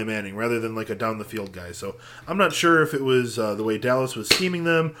for Eli Manning rather than like a down the field guy. So I'm not sure if it was the way Dallas was scheming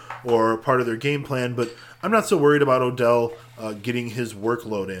them or part of their game plan, but I'm not so worried about Odell getting his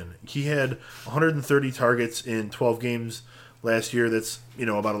workload in. He had 130 targets in 12 games last year. That's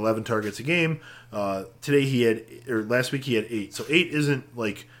about 11 targets a game. Last week he had 8. So 8 isn't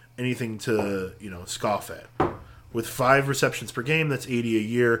like anything to scoff at. With 5 receptions per game, that's 80 a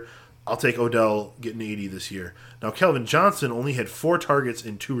year. I'll take Odell getting 80 this year. Now, Calvin Johnson only had 4 targets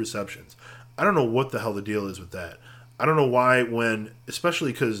and 2 receptions. I don't know what the hell the deal is with that. I don't know why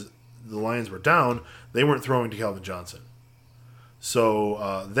especially because the Lions were down, they weren't throwing to Calvin Johnson.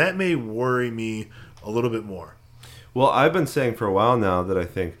 So that may worry me a little bit more. Well, I've been saying for a while now that I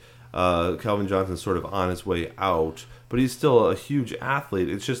think Calvin Johnson's sort of on his way out, but he's still a huge athlete.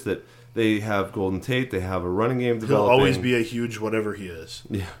 It's just that they have Golden Tate, they have a running game developing. He'll always be a huge whatever he is.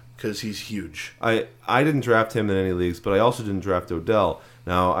 Yeah. Because he's huge. I didn't draft him in any leagues, but I also didn't draft Odell.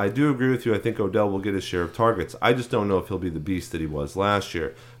 Now, I do agree with you. I think Odell will get his share of targets. I just don't know if he'll be the beast that he was last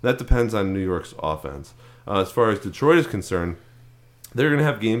year. That depends on New York's offense. As far as Detroit is concerned, they're going to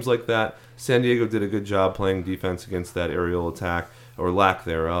have games like that. San Diego did a good job playing defense against that aerial attack, or lack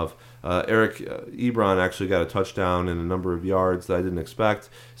thereof. Eric Ebron actually got a touchdown and a number of yards that I didn't expect.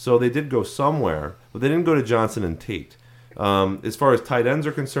 So they did go somewhere, but they didn't go to Johnson and Tate. As far as tight ends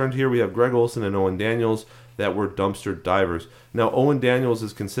are concerned here, we have Greg Olsen and Owen Daniels that were dumpster divers. Now, Owen Daniels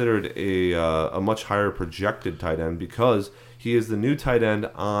is considered a much higher projected tight end because he is the new tight end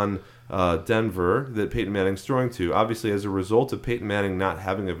on Denver that Peyton Manning's throwing to. Obviously, as a result of Peyton Manning not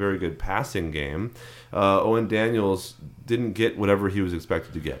having a very good passing game, Owen Daniels didn't get whatever he was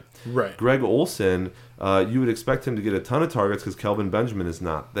expected to get. Right. Greg Olsen, you would expect him to get a ton of targets because Kelvin Benjamin is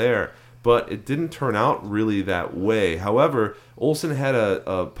not there. But it didn't turn out really that way. However, Olsen had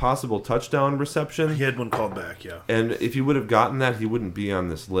a possible touchdown reception. He had one called back, yeah. And if he would have gotten that, he wouldn't be on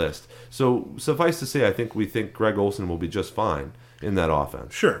this list. So suffice to say, we think Greg Olsen will be just fine in that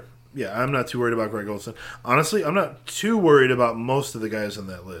offense. Sure. I'm not too worried about Greg Olsen. Honestly, I'm not too worried about most of the guys on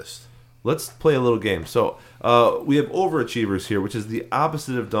that list. Let's play a little game. So we have overachievers here, which is the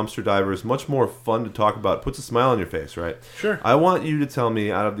opposite of dumpster divers. Much more fun to talk about. Puts a smile on your face, right? Sure. I want you to tell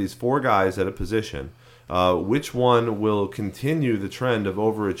me, out of these 4 guys at a position, which one will continue the trend of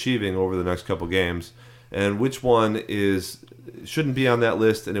overachieving over the next couple games, and which one shouldn't be on that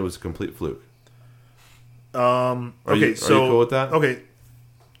list and it was a complete fluke. Are you cool with that? Okay.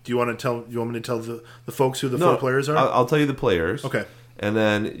 Do you want me to tell the folks who the 4 players are? I'll tell you the players. Okay. And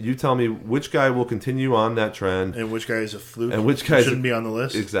then you tell me which guy will continue on that trend. And which guy is a fluke. And which guy shouldn't be on the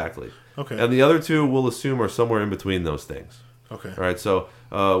list. Exactly. Okay. And the other 2 we'll assume are somewhere in between those things. Okay. All right. So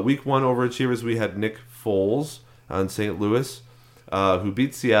week 1 overachievers, we had Nick Foles on St. Louis, who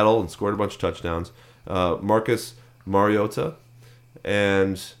beat Seattle and scored a bunch of touchdowns. Marcus Mariota,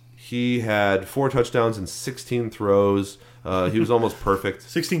 and he had 4 touchdowns and 16 throws. He was almost perfect.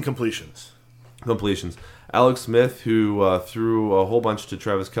 16 completions. Alex Smith, who threw a whole bunch to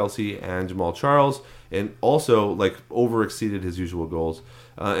Travis Kelce and Jamal Charles, and also over-exceeded his usual goals.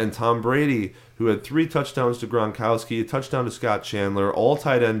 And Tom Brady, who had 3 touchdowns to Gronkowski, a touchdown to Scott Chandler, all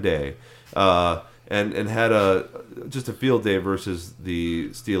tight end day, and had just a field day versus the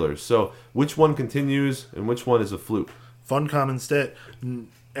Steelers. So which one continues and which one is a fluke? Fun common stat.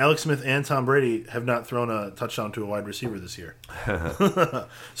 Alex Smith and Tom Brady have not thrown a touchdown to a wide receiver this year.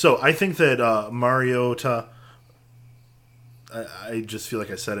 So I think that Mariota, I just feel like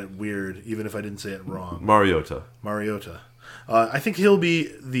I said it weird, even if I didn't say it wrong. Mariota. I think he'll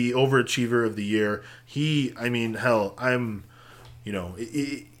be the overachiever of the year.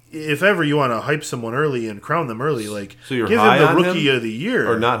 If ever you want to hype someone early and crown them early, so you're give high him the on rookie him, of the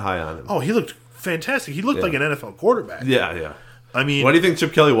year. Or not high on him? Oh, he looked fantastic. He looked like an NFL quarterback. Yeah. I mean, why do you think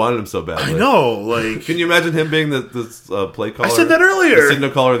Chip Kelly wanted him so badly? I know, Can you imagine him being the play caller? I said that earlier. The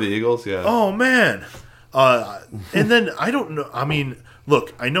signal caller of the Eagles, yeah. Oh, man. And then, I don't know. I mean,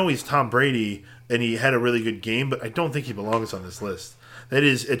 look, I know he's Tom Brady, and he had a really good game, but I don't think he belongs on this list. That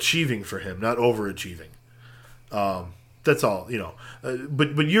is achieving for him, not overachieving. That's all,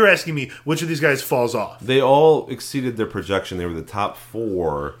 But you're asking me which of these guys falls off. They all exceeded their projection. They were the top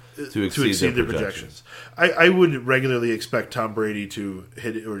 4 to exceed their projections. I would regularly expect Tom Brady to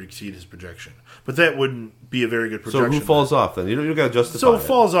hit or exceed his projection, but that wouldn't be a very good projection. So who falls off then? You got to justify. So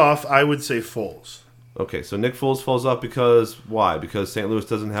falls off, I would say Foles. Okay, so Nick Foles falls off because why? Because St. Louis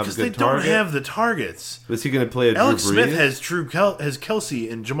doesn't have a good target? Because they don't have the targets. Is he going to play a Alex Drew Brees? Smith has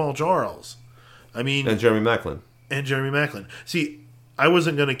Kelce and Jamal Charles. And Jeremy Maclin. See, I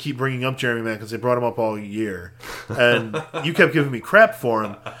wasn't going to keep bringing up Jeremy Maclin because they brought him up all year. And you kept giving me crap for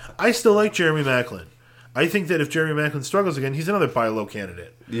him. I still like Jeremy Maclin. I think that if Jeremy Maclin struggles again, he's another buy low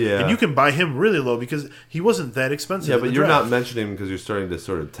candidate. Yeah. And you can buy him really low because he wasn't that expensive. Yeah, but you're not mentioning him because you're starting to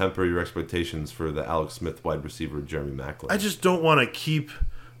sort of temper your expectations for the Alex Smith wide receiver, Jeremy Maclin. I just don't want to keep,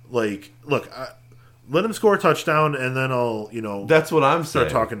 let him score a touchdown, and then I'll, That's what I'm saying.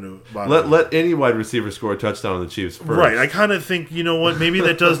 Start talking about let any wide receiver score a touchdown on the Chiefs first. Right. I kind of think, you know what, maybe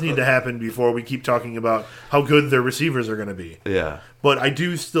that does need to happen before we keep talking about how good their receivers are going to be. Yeah. But I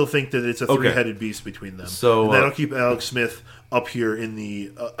do still think that it's a three-headed beast between them. So and that'll keep Alex Smith up here in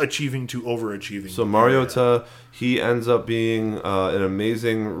the achieving to overachieving. So Mariota, he ends up being an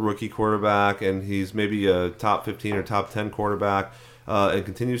amazing rookie quarterback, and he's maybe a top 15 or top 10 quarterback, and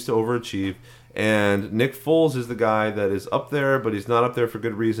continues to overachieve. And Nick Foles is the guy that is up there, but he's not up there for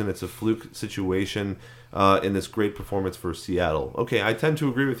good reason. It's a fluke situation in this great performance for Seattle. Okay, I tend to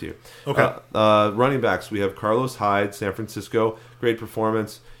agree with you. Okay. Running backs, we have Carlos Hyde, San Francisco. Great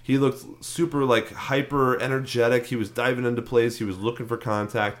performance. He looked super, hyper energetic. He was diving into plays. He was looking for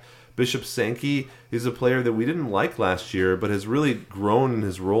contact. Bishop Sankey is a player that we didn't like last year, but has really grown in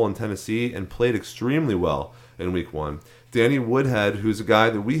his role in Tennessee and played extremely well in Week 1. Danny Woodhead, who's a guy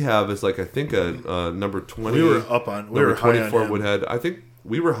that we have as I think a number 20. We were up on. We were high 24 on him. Woodhead. I think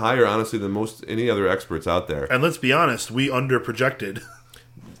we were higher, honestly, than most any other experts out there. And let's be honest, we underprojected.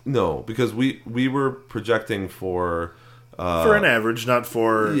 No, because we were projecting for an average, not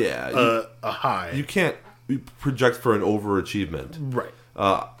for a high. You can't project for an overachievement. Right.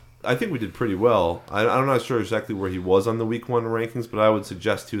 I think we did pretty well. I'm not sure exactly where he was on the Week 1 rankings, but I would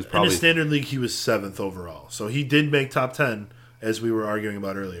suggest he was probably... In a standard league, he was 7th overall. So he did make top 10, as we were arguing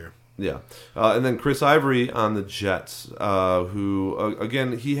about earlier. Yeah. And then Chris Ivory on the Jets, who,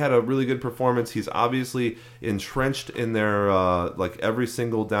 again, he had a really good performance. He's obviously entrenched in their, every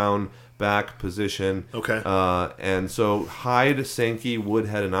single down back position. Okay. And so Hyde, Sankey,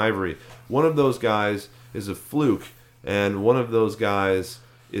 Woodhead, and Ivory. One of those guys is a fluke, and one of those guys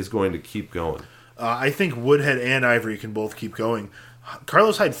is going to keep going. I think Woodhead and Ivory can both keep going.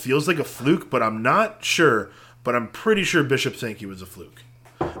 Carlos Hyde feels like a fluke, but I'm not sure. But I'm pretty sure Bishop Sankey was a fluke.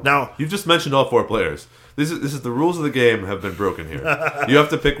 Now, You've just mentioned all 4 players. This is the rules of the game have been broken here. You have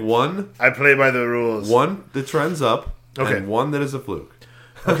to pick one. I play by the rules. One that trends up, Okay. and one that is a fluke.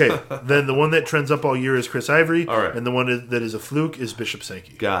 Okay, then the one that trends up all year is Chris Ivory, All right. and the one that is a fluke is Bishop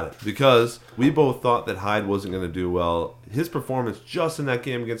Sankey. Got it. Because we both thought that Hyde wasn't going to do well. His performance just in that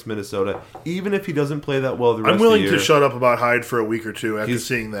game against Minnesota, even if he doesn't play that well the rest I'm willing of the year, to shut up about Hyde for a week or two after he's-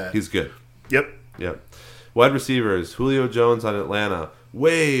 seeing that. he's good. Yep. Yep. Wide receivers, Julio Jones on Atlanta.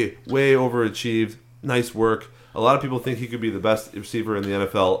 Way overachieved. Nice work. A lot of people think he could be the best receiver in the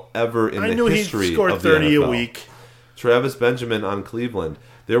NFL ever in I the knew he history scored of the 30 NFL. a week. Travis Benjamin on Cleveland.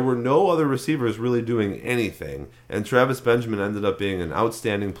 There were no other receivers really doing anything, and Travis Benjamin ended up being an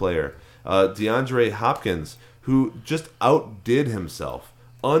outstanding player. DeAndre Hopkins, who just outdid himself.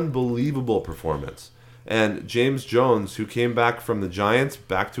 Unbelievable performance. And James Jones, who came back from the Giants,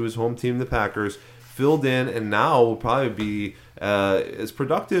 back to his home team, the Packers, filled in, and now will probably be as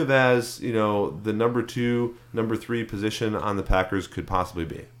productive as the number 2, number 3 position on the Packers could possibly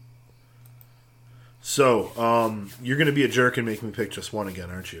be. So, you're going to be a jerk and make me pick just one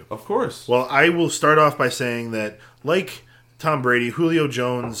again, aren't you? Of course. Well, I will start off by saying that, like Tom Brady, Julio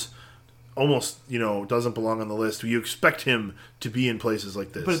Jones almost, doesn't belong on the list. You expect him to be in places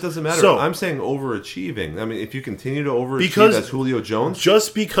like this. But it doesn't matter. So, I'm saying overachieving. I mean, if you continue to overachieve Because- as Julio Jones,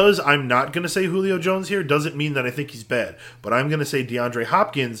 just because I'm not going to say Julio Jones here doesn't mean that I think he's bad. But I'm going to say DeAndre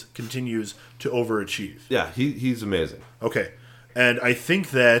Hopkins continues to overachieve. yeah, he's amazing. Okay. And I think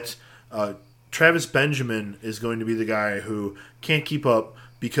that Travis Benjamin is going to be the guy who can't keep up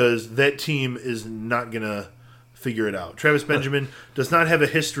because that team is not going to figure it out. Travis Benjamin does not have a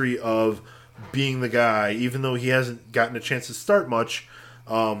history of being the guy, even though he hasn't gotten a chance to start much.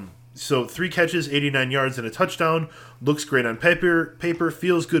 So 3 catches, 89 yards, and a touchdown. Looks great on paper,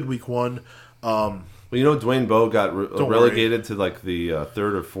 feels good week 1. Well, Dwayne Bowe got Don't relegated to like the 3rd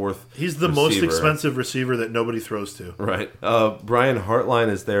or 4th. He's the most expensive receiver that nobody throws to. Right. Brian Hartline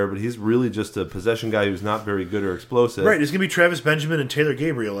is there, but he's really just a possession guy who's not very good or explosive. Right, it's going to be Travis Benjamin and Taylor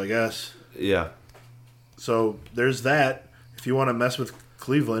Gabriel, I guess. Yeah. So there's that. If you want to mess with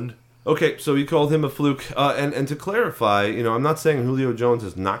Cleveland. Okay, so you called him a fluke. And to clarify, I'm not saying Julio Jones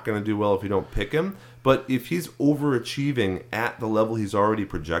is not going to do well if you don't pick him. But if he's overachieving at the level he's already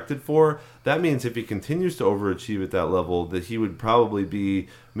projected for, that means if he continues to overachieve at that level, that he would probably be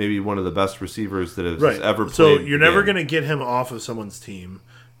maybe one of the best receivers that has ever played. So you're never game. going to get him off of someone's team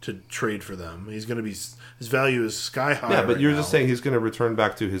to trade for them. He's going to be his value is sky high. Yeah, but right you're now. just saying he's going to return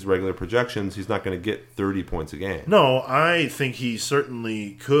back to his regular projections. He's not going to get 30 points a game. No, I think he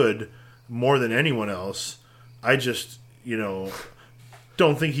certainly could more than anyone else. I just,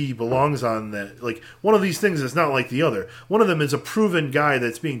 don't think he belongs on that. Like, one of these things is not like the other. One of them is a proven guy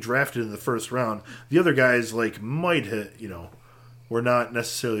that's being drafted in the first round. The other guys, might hit, we're not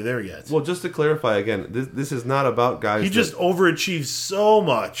necessarily there yet. Well, just to clarify again, this is not about guys. He just overachieves so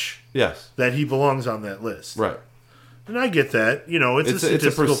much yes, that he belongs on that list. right. And I get that. It's a It's a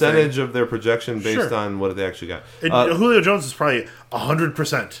statistical percentage thing. of their projection based Sure. on what they actually got. And Julio Jones is probably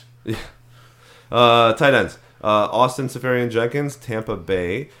 100%. Tight ends: Austin Seferian-Jenkins, Tampa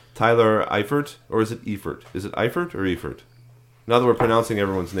Bay; Tyler Eifert, or is it Eifert? Is it Eifert or Eifert? Now that we're pronouncing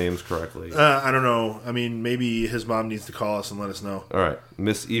everyone's names correctly. I don't know. I mean, maybe his mom needs to call us and let us know. All right,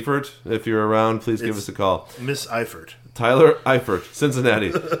 Miss Eifert, if you're around, please give us a call. Miss Eifert. Tyler Eifert, Cincinnati;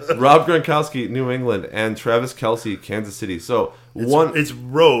 Rob Gronkowski, New England; and Travis Kelce, Kansas City. So It's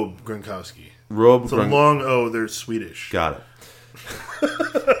Rob Gronkowski. It's a long O. They're Swedish. Got it.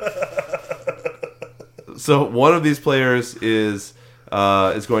 So one of these players is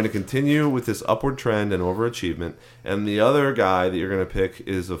going to continue with this upward trend and overachievement, and the other guy that you're going to pick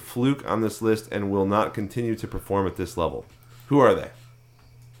is a fluke on this list and will not continue to perform at this level. Who are they?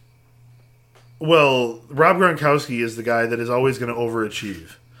 Well, Rob Gronkowski is the guy that is always going to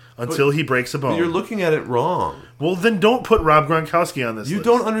overachieve until he breaks a bone. But you're looking at it wrong. Well, then don't put Rob Gronkowski on this You list.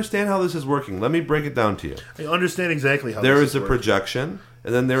 don't understand how this is working. Let me break it down to you. I understand exactly how There this is a working. projection,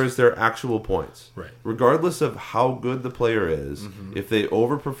 and then there is their actual points. Right. Regardless of how good the player is, if they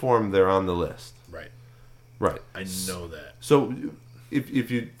overperform, they're on the list. Right. Right. I know that. So if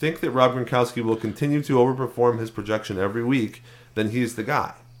you think that Rob Gronkowski will continue to overperform his projection every week, then he's the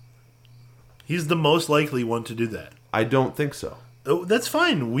guy. He's the most likely one to do that. I don't think so. Oh, that's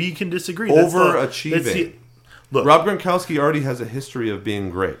fine. We can disagree. Overachieving. Look, Rob Gronkowski already has a history of being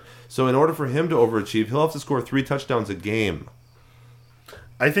great. So in order for him to overachieve, he'll have to score 3 touchdowns a game.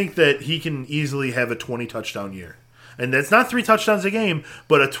 I think that he can easily have a 20 touchdown year. And that's not 3 touchdowns a game,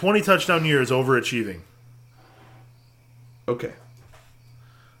 but a 20 touchdown year is overachieving. Okay.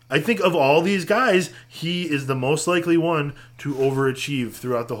 I think of all these guys, he is the most likely one to overachieve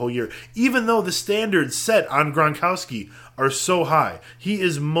throughout the whole year. Even though the standards set on Gronkowski are so high, he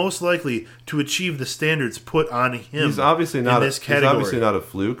is most likely to achieve the standards put on him. He's obviously not in this category. He's obviously not a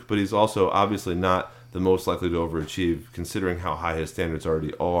fluke, but he's also obviously not the most likely to overachieve, considering how high his standards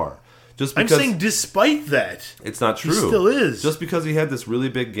already are. Just because, I'm saying despite that, it's not true. He still is. Just because he had this really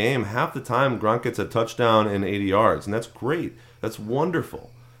big game, half the time Gronk gets a touchdown and 80 yards, and that's great. That's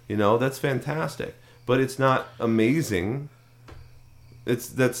wonderful. That's fantastic. But it's not amazing.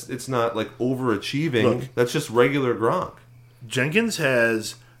 It's not like overachieving. Look, that's just regular Gronk. Jenkins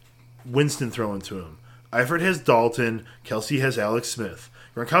has Winston throwing to him. Eifert has Dalton. Kelsey has Alex Smith.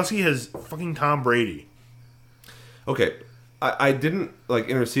 Gronkowski has fucking Tom Brady. Okay. I didn't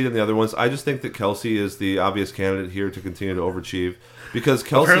intercede in the other ones. I just think that Kelsey is the obvious candidate here to continue to overachieve because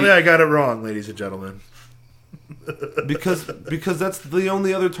Kelsey. Apparently, I got it wrong, ladies and gentlemen. because that's the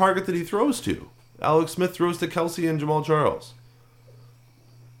only other target that he throws to. Alex Smith throws to Kelsey and Jamal Charles,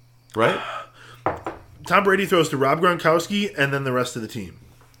 right? Tom Brady throws to Rob Gronkowski and then the rest of the team.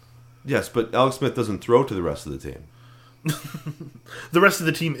 Yes, but Alex Smith doesn't throw to the rest of the team. The rest of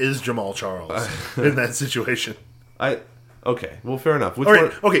the team is Jamal Charles in that situation. Okay, well, fair enough. All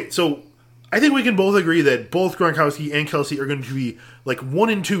right, okay, so I think we can both agree that both Gronkowski and Kelsey are going to be 1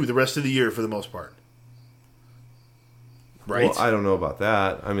 and 2 the rest of the year for the most part. Right? Well, I don't know about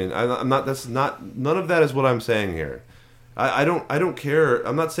that. I mean, I'm not. That's not. None of that is what I'm saying here. I don't care.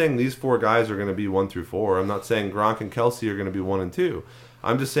 I'm not saying these 4 guys are going to be 1 through 4. I'm not saying Gronk and Kelsey are going to be 1 and 2.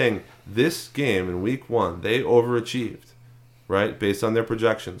 I'm just saying this game in week 1 they overachieved, right, based on their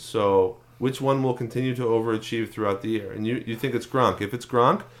projections. So which one will continue to overachieve throughout the year? And you think it's Gronk. If it's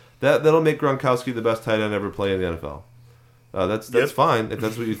Gronk, that'll make Gronkowski the best tight end ever play in the NFL. That's fine if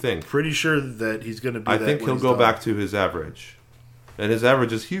that's what you think. Pretty sure that he's going to be. I think he'll go back to his average, and his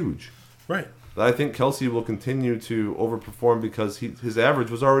average is huge. Right. I think Kelsey will continue to overperform because his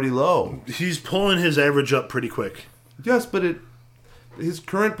average was already low. He's pulling his average up pretty quick. Yes, but his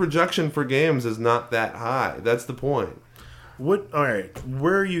current projection for games is not that high. That's the point. All right.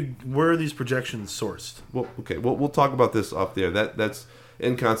 Where are these projections sourced? Well, okay. We'll talk about this off the air. That's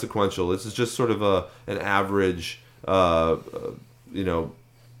inconsequential. This is just sort of an average,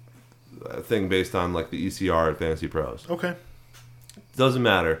 thing based on the ECR at Fantasy Pros. Okay. Doesn't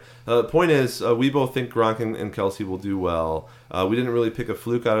matter. Point is, we both think Gronk and Kelsey will do well. We didn't really pick a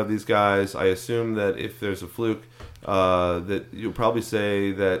fluke out of these guys. I assume that if there's a fluke, that you'll probably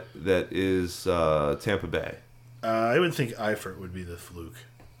say that is Tampa Bay. I would think Eifert would be the fluke.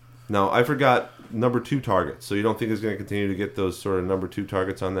 Now, I forgot number 2 targets, so you don't think he's going to continue to get those sort of number 2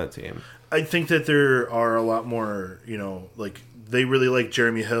 targets on that team? I think that there are a lot more, they really like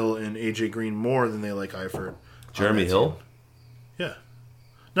Jeremy Hill and AJ Green more than they like Eifert. Jeremy Hill? Yeah.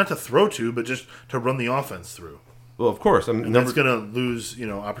 Not to throw to, but just to run the offense through. Well, of course. And that's going to lose,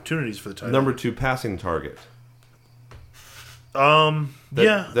 opportunities for the tight end. Number 2 passing target.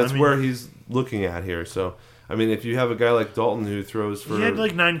 That's where he's looking at here, so... I mean, if you have a guy like Dalton who throws for... He had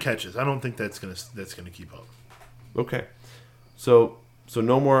 9 catches. I don't think that's gonna keep up. Okay. So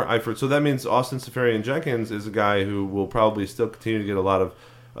no more Eifert. So that means Austin Seferian-Jenkins is a guy who will probably still continue to get a lot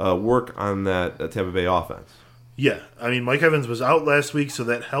of work on that Tampa Bay offense. Yeah. I mean, Mike Evans was out last week, so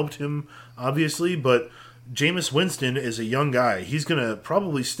that helped him, obviously. But Jameis Winston is a young guy. He's going to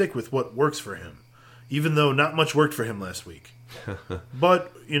probably stick with what works for him, even though not much worked for him last week.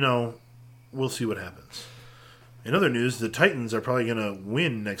 But, we'll see what happens. In other news, the Titans are probably going to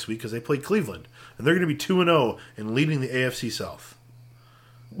win next week because they play Cleveland. And they're going to be 2-0 and leading the AFC South.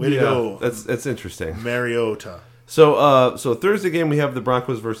 Way to go. That's interesting. Mariota. So Thursday game, we have the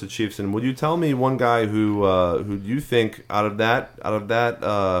Broncos versus Chiefs. And would you tell me one guy who you think out of that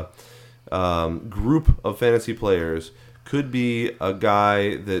group of fantasy players could be a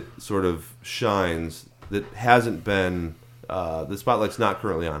guy that sort of shines, that hasn't been, the spotlight's not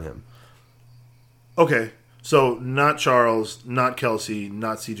currently on him? Okay. So, not Charles, not Kelsey,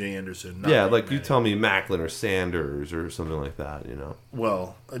 not C.J. Anderson. Not you tell me Macklin or Sanders or something like that,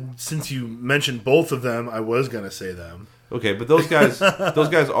 Well, since you mentioned both of them, I was going to say them. Okay, but those guys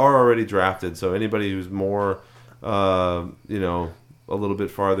are already drafted, so anybody who's more, a little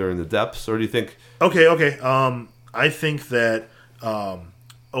bit farther in the depths, or do you think... Okay. I think that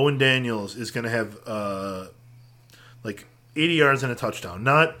Owen Daniels is going to have 80 yards and a touchdown.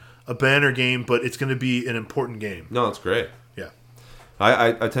 Not a banner game, but it's going to be an important game. No, that's great. Yeah.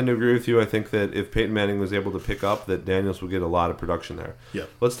 I tend to agree with you. I think that if Peyton Manning was able to pick up, that Daniels would get a lot of production there. Yeah.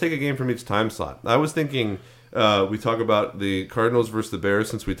 Let's take a game from each time slot. I was thinking we talk about the Cardinals versus the Bears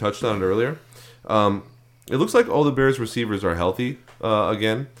since we touched on it earlier. It looks like all the Bears receivers are healthy.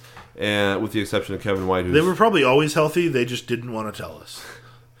 again, and with the exception of Kevin White. They were probably always healthy. They just didn't want to tell us.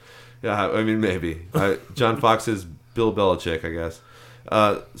 Yeah, I mean, maybe. John Fox is Bill Belichick, I guess.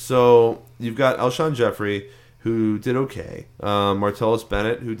 So you've got Alshon Jeffrey, who did okay. Martellus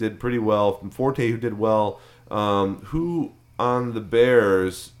Bennett, who did pretty well. Forte, who did well. Who on the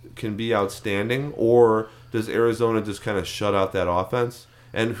Bears can be outstanding, or does Arizona just kind of shut out that offense?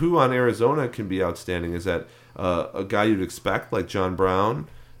 And who on Arizona can be outstanding? Is that a guy you'd expect, like John Brown?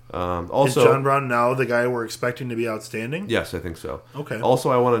 Also, is John Brown now the guy we're expecting to be outstanding? Yes, I think so. Okay. Also,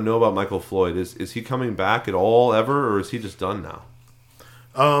 I want to know about Michael Floyd. Is he coming back at all, ever, or is he just done now?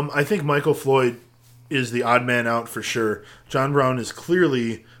 I think Michael Floyd is the odd man out for sure. John Brown is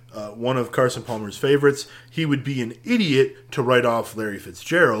clearly one of Carson Palmer's favorites. He would be an idiot to write off Larry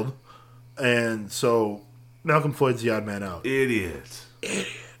Fitzgerald, and so Malcolm Floyd's the odd man out. Idiot.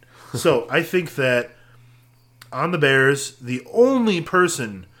 So I think that on the Bears, the only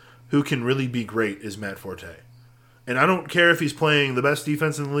person who can really be great is Matt Forte. And I don't care if he's playing the best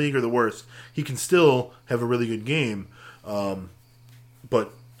defense in the league or the worst. He can still have a really good game.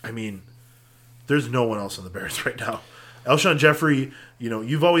 But, I mean, there's no one else on the Bears right now. Alshon Jeffrey,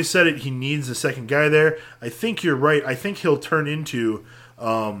 you've always said it, he needs a second guy there. I think you're right. I think he'll turn into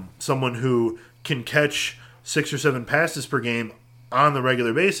someone who can catch 6 or 7 passes per game on the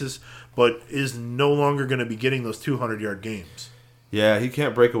regular basis, but is no longer going to be getting those 200-yard games. Yeah, he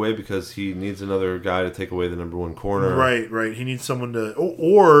can't break away because he needs another guy to take away the number one corner. Right. He needs someone to...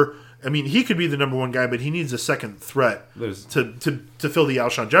 Or, I mean, he could be the number one guy, but he needs a second threat to fill the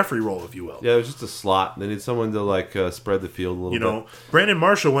Alshon Jeffrey role, if you will. Yeah, it was just a slot. They need someone to spread the field a little bit. Brandon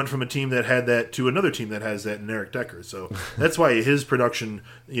Marshall went from a team that had that to another team that has that in Eric Decker. So that's why his production,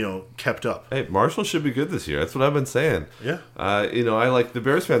 kept up. Hey, Marshall should be good this year. That's what I've been saying. Yeah. I like the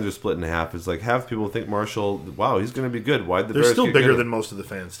Bears fans are split in half. It's like half people think Marshall, wow, he's going to be good. Why'd the They're Bears still get bigger good? than most of the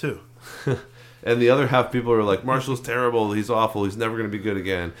fans, too. And the other half people are like, Marshall's terrible. He's awful. He's never going to be good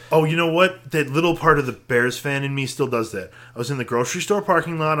again. Oh, you know what? That little part of the Bears fan in me still does that. I was in the grocery store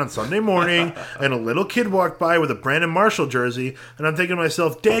parking lot on Sunday morning, and a little kid walked by with a Brandon Marshall jersey, and I'm thinking to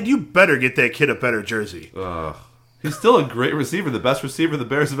myself, Dad, you better get that kid a better jersey. He's still a great receiver, the best receiver the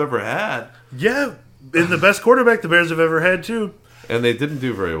Bears have ever had. Yeah, and the best quarterback the Bears have ever had, too. And they didn't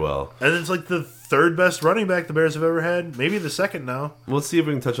do very well. And it's like the third best running back the Bears have ever had. Maybe the second now. Let's see if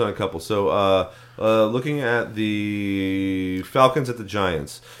we can touch on a couple. So, looking at the Falcons at the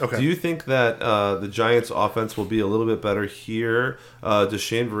Giants, okay. Do you think that the Giants' offense will be a little bit better here? Does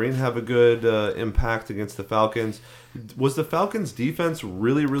Shane Vereen have a good impact against the Falcons? Was the Falcons' defense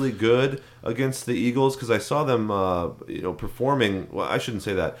really, really good against the Eagles? Because I saw them, performing. Well, I shouldn't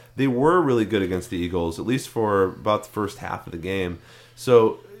say that. They were really good against the Eagles, at least for about the first half of the game.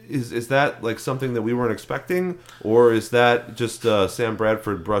 So, is that like something that we weren't expecting, or is that just Sam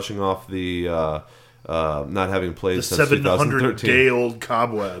Bradford brushing off the not having played the since 700-day-old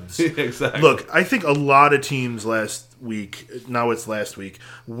cobwebs? Exactly. Look, I think a lot of teams last week,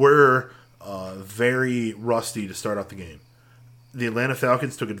 were very rusty to start off the game. The Atlanta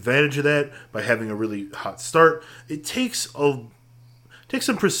Falcons took advantage of that by having a really hot start. It takes some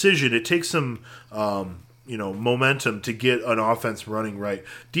precision. It takes some momentum to get an offense running right.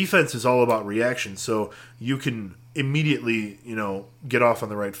 Defense is all about reaction, so you can immediately get off on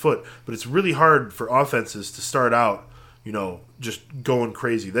the right foot. But it's really hard for offenses to start out just going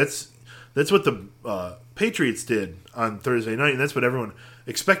crazy. That's what the Patriots did on Thursday night, and that's what everyone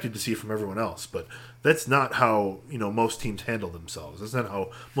expected to see from everyone else. But that's not how most teams handle themselves. That's not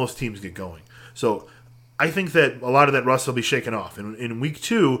how most teams get going. So I think that a lot of that rust will be shaken off. In week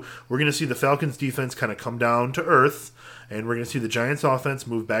 2, we're going to see the Falcons defense kind of come down to earth, and we're going to see the Giants offense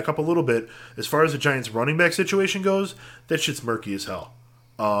move back up a little bit. As far as the Giants running back situation goes, that shit's murky as hell.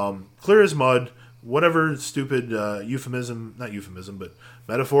 Clear as mud. Whatever stupid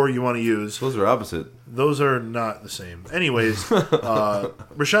metaphor you want to use. Those are opposite. Those are not the same. Anyways,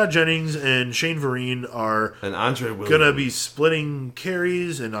 Rashad Jennings and Shane Vereen are going to be splitting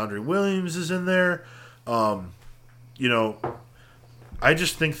carries, and Andre Williams is in there. I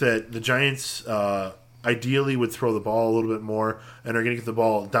just think that the Giants ideally would throw the ball a little bit more and are going to get the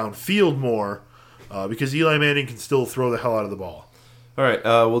ball downfield more because Eli Manning can still throw the hell out of the ball. All right,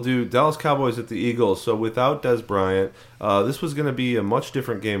 we'll do Dallas Cowboys at the Eagles. So without Dez Bryant, this was going to be a much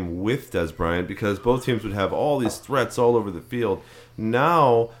different game with Dez Bryant because both teams would have all these threats all over the field.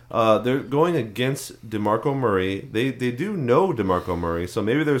 Now they're going against DeMarco Murray. They do know DeMarco Murray, so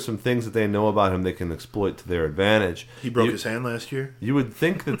maybe there's some things that they know about him they can exploit to their advantage. He broke his hand last year? You would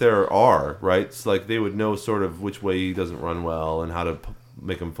think that there are, right? It's like they would know sort of which way he doesn't run well and how to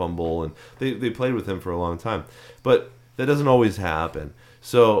make him fumble, and they played with him for a long time. But That doesn't always happen.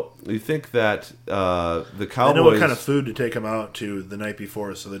 So you think that the Cowboys... I know what kind of food to take him out to the night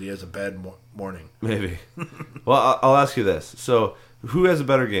before so that he has a bad morning. Maybe. Well, I'll ask you this. So who has a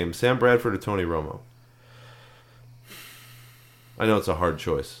better game, Sam Bradford or Tony Romo? I know it's a hard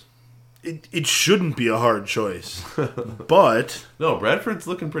choice. It shouldn't be a hard choice, but... No, Bradford's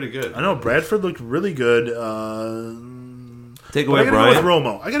looking pretty good. I know, Bradford looked really good. Take away Bryant.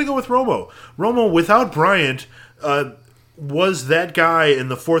 I got to go with Romo. Romo, without Bryant, was that guy in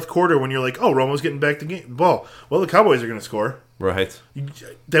the fourth quarter when you're like, oh, Romo's getting back the ball. Well, the Cowboys are going to score. Right.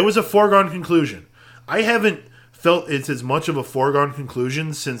 That was a foregone conclusion. I haven't felt it's as much of a foregone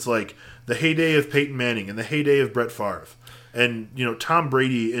conclusion since, like, the heyday of Peyton Manning and the heyday of Brett Favre. And, Tom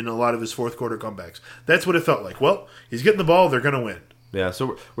Brady in a lot of his fourth quarter comebacks. That's what it felt like. Well, he's getting the ball. They're going to win. Yeah,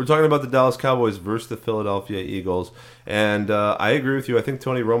 so we're talking about the Dallas Cowboys versus the Philadelphia Eagles. And I agree with you. I think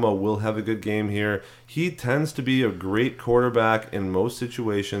Tony Romo will have a good game here. He tends to be a great quarterback in most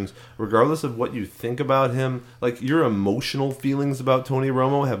situations, regardless of what you think about him. Like, your emotional feelings about Tony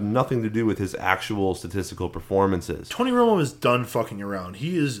Romo have nothing to do with his actual statistical performances. Tony Romo is done fucking around.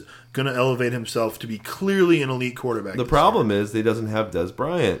 He is going to elevate himself to be clearly an elite quarterback. The problem is he doesn't have Des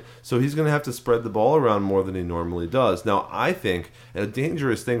Bryant, so he's going to have to spread the ball around more than he normally does. Now, I think a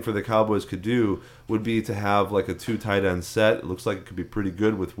dangerous thing for the Cowboys could do would be to have like a 2 tight end set. It looks like it could be pretty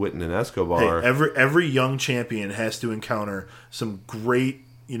good with Witten and Escobar. Hey, every young champion has to encounter some great,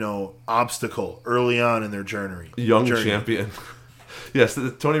 obstacle early on in their journey. Young champion. Yes,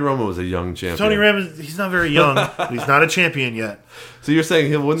 Tony Romo was a young champion. Tony Romo, he's not very young. But he's not a champion yet. So you're saying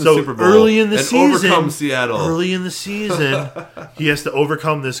he'll win the Super Bowl early in the season, overcome Seattle. Early in the season, he has to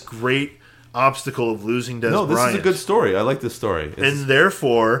overcome this great obstacle of losing Des Bryant. No, this is a good story. I like this story. And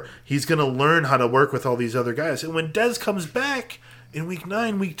therefore, he's going to learn how to work with all these other guys. And when Des comes back in Week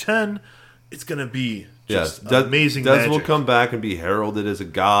 9, Week 10, it's going to be just amazing Des magic. will come back and be heralded as a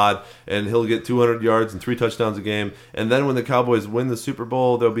god, and he'll get 200 yards and 3 touchdowns a game. And then when the Cowboys win the Super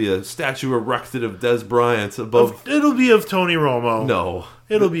Bowl, there'll be a statue erected of Des Bryant above... It'll be of Tony Romo. No.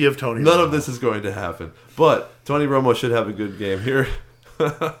 It'll be of Tony Romo. None of this is going to happen. But Tony Romo should have a good game here.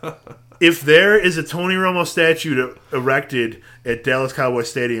 If there is a Tony Romo statue erected at Dallas Cowboys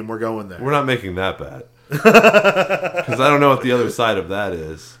Stadium, we're going there. We're not making that bet. Because I don't know what the other side of that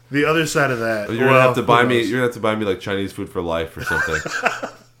is. The other side of that. You're gonna have to buy me. You're gonna have to buy me like Chinese food for life or something.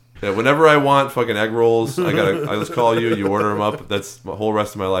 Yeah, whenever I want fucking egg rolls, I just call you. You order them up. That's the whole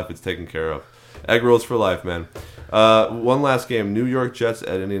rest of my life. It's taken care of. Egg rolls for life, man. One last game: New York Jets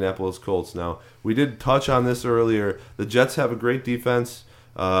at Indianapolis Colts. Now we did touch on this earlier. The Jets have a great defense.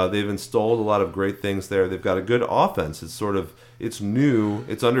 They've installed a lot of great things there. They've got a good offense. It's new.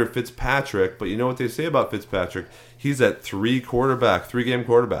 It's under Fitzpatrick, but you know what they say about Fitzpatrick? He's at 3-game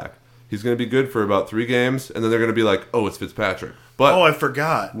quarterback. He's going to be good for about 3 games, and then they're going to be like, oh, it's Fitzpatrick. But I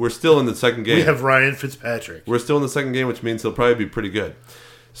forgot. We're still in the second game. We have Ryan Fitzpatrick. We're still in the second game, which means he'll probably be pretty good.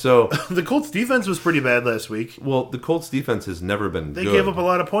 So the Colts defense was pretty bad last week. Well, the Colts defense has never been good. They gave up a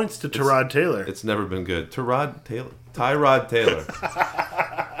lot of points to Tyrod Taylor. It's never been good. Tyrod Taylor.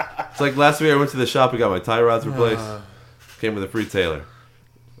 It's like last week I went to the shop and got my tie rods replaced. Came with a free Taylor.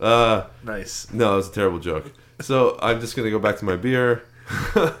 Nice. No, it was a terrible joke. So I'm just going to go back to my beer.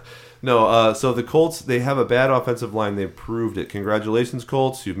 No, so the Colts, they have a bad offensive line. They've proved it. Congratulations,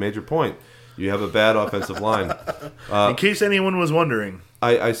 Colts. You've made your point. You have a bad offensive line. In case anyone was wondering.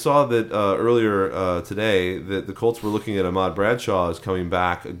 I saw that earlier today that the Colts were looking at Ahmad Bradshaw as coming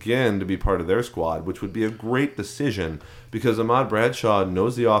back again to be part of their squad, which would be a great decision because Ahmad Bradshaw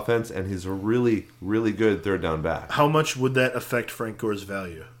knows the offense and he's a really, really good third down back. How much would that affect Frank Gore's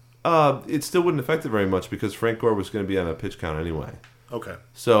value? It still wouldn't affect it very much because Frank Gore was going to be on a pitch count anyway. Okay.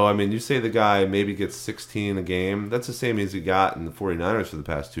 So, I mean, you say the guy maybe gets 16 a game. That's the same as he got in the 49ers for the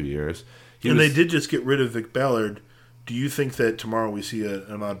past 2 years. They did just get rid of Vic Ballard. Do you think that tomorrow we see an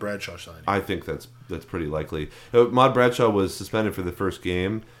Ahmad Bradshaw signing? I think that's pretty likely. Ahmad Bradshaw was suspended for the first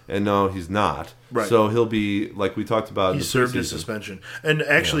game, and no, he's not. Right. So he'll be, like we talked about, he served his suspension. And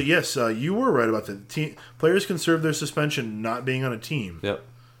actually, yes, you were right about that. Players can serve their suspension not being on a team. Yep.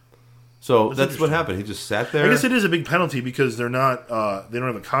 So that's what happened. He just sat there. I guess it is a big penalty because they're not. They don't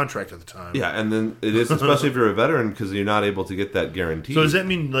have a contract at the time. Yeah, and then it is, especially if you're a veteran, because you're not able to get that guarantee. So does that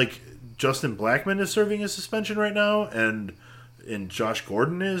mean like Justin Blackmon is serving his suspension right now, and Josh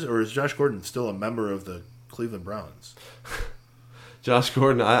Gordon is, or is Josh Gordon still a member of the Cleveland Browns? Josh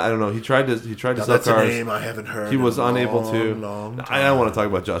Gordon, I don't know. He tried to sell that's cars. A name I haven't heard. He was unable to. I don't want to talk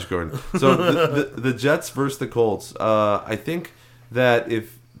about Josh Gordon. So the Jets versus the Colts. I think that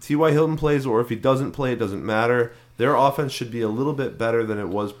if T.Y. Hilton plays or if he doesn't play, it doesn't matter. Their offense should be a little bit better than it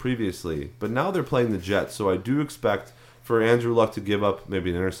was previously. But now they're playing the Jets, so I do expect for Andrew Luck to give up maybe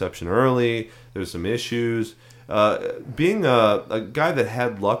an interception early. There's some issues. Being a guy that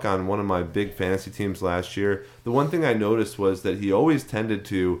had Luck on one of my big fantasy teams last year, the one thing I noticed was that he always tended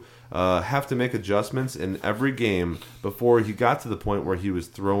to have to make adjustments in every game before he got to the point where he was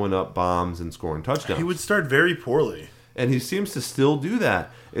throwing up bombs and scoring touchdowns. He would start very poorly. And he seems to still do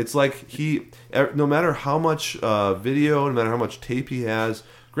that. It's like no matter how much video, no matter how much tape he has,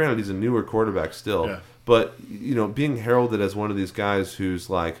 granted he's a newer quarterback still, but being heralded as one of these guys who's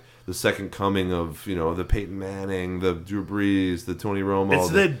like the second coming of the Peyton Manning, the Drew Brees, the Tony Romo.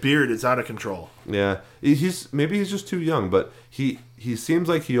 It's that beard; it's out of control. Yeah, he's just too young, but he seems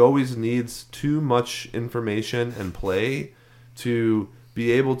like he always needs too much information and play to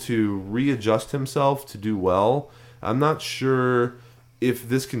be able to readjust himself to do well. I'm not sure if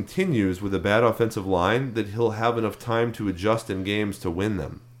this continues with a bad offensive line that he'll have enough time to adjust in games to win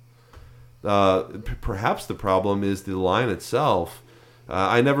them. Perhaps the problem is the line itself.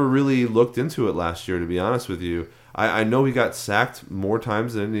 I never really looked into it last year, to be honest with you. I know he got sacked more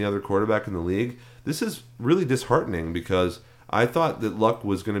times than any other quarterback in the league. This is really disheartening because I thought that Luck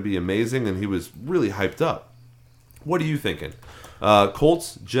was going to be amazing and he was really hyped up. What are you thinking?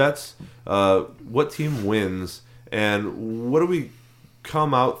 Colts, Jets, what team wins? And what do we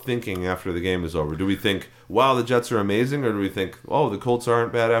come out thinking after the game is over? Do we think, wow, the Jets are amazing? Or do we think, oh, the Colts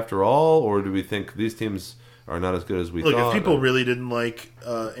aren't bad after all? Or do we think these teams are not as good as we thought? Look, if people really didn't like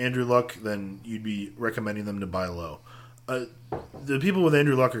Andrew Luck, then you'd be recommending them to buy low. The people with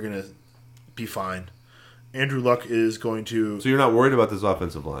Andrew Luck are going to be fine. Andrew Luck is going to... So you're not worried about this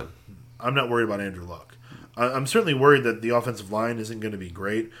offensive line? I'm not worried about Andrew Luck. I'm certainly worried that the offensive line isn't going to be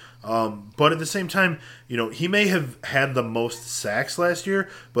great. But at the same time, he may have had the most sacks last year,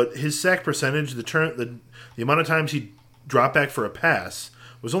 but his sack percentage, the amount of times he dropped back for a pass,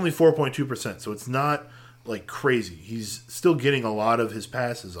 was only 4.2%. So it's not like crazy. He's still getting a lot of his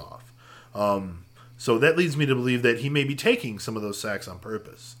passes off. So that leads me to believe that he may be taking some of those sacks on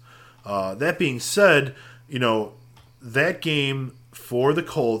purpose. That being said, that game for the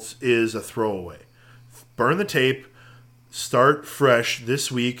Colts is a throwaway. Burn the tape. Start fresh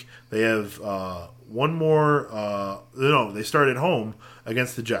this week. They have one more. They start at home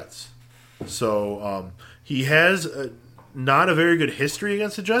against the Jets. So he has not a very good history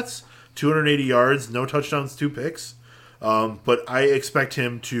against the Jets. 280 yards, no touchdowns, 2 picks. But I expect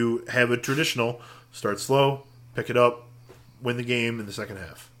him to have a traditional start slow, pick it up, win the game in the second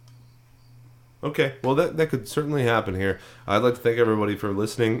half. Okay, well, that could certainly happen here. I'd like to thank everybody for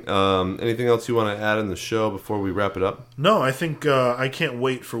listening. Anything else you want to add in the show before we wrap it up? No, I think I can't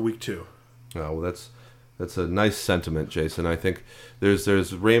wait for week 2. Oh, well, that's a nice sentiment, Jason. I think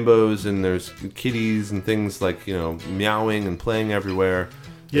there's rainbows and there's kitties and things like meowing and playing everywhere.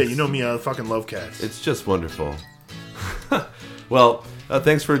 Yeah, you know me, I fucking love cats. It's just wonderful. Well,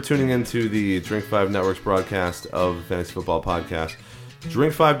 thanks for tuning into the Drink 5 Network's broadcast of the Fantasy Football Podcast.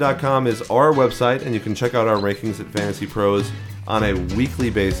 Drink5.com is our website, and you can check out our rankings at Fantasy Pros on a weekly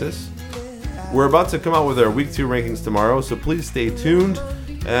basis. We're about to come out with our Week 2 rankings tomorrow, so please stay tuned.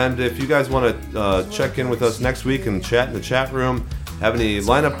 And if you guys want to check in with us next week and chat in the chat room, have any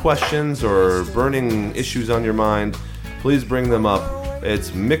lineup questions or burning issues on your mind, please bring them up.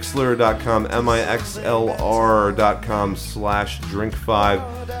 It's Mixlr.com,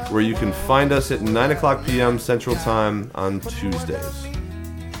 Mixlr.com/Drink5, where you can find us at 9 o'clock p.m. Central Time on Tuesdays.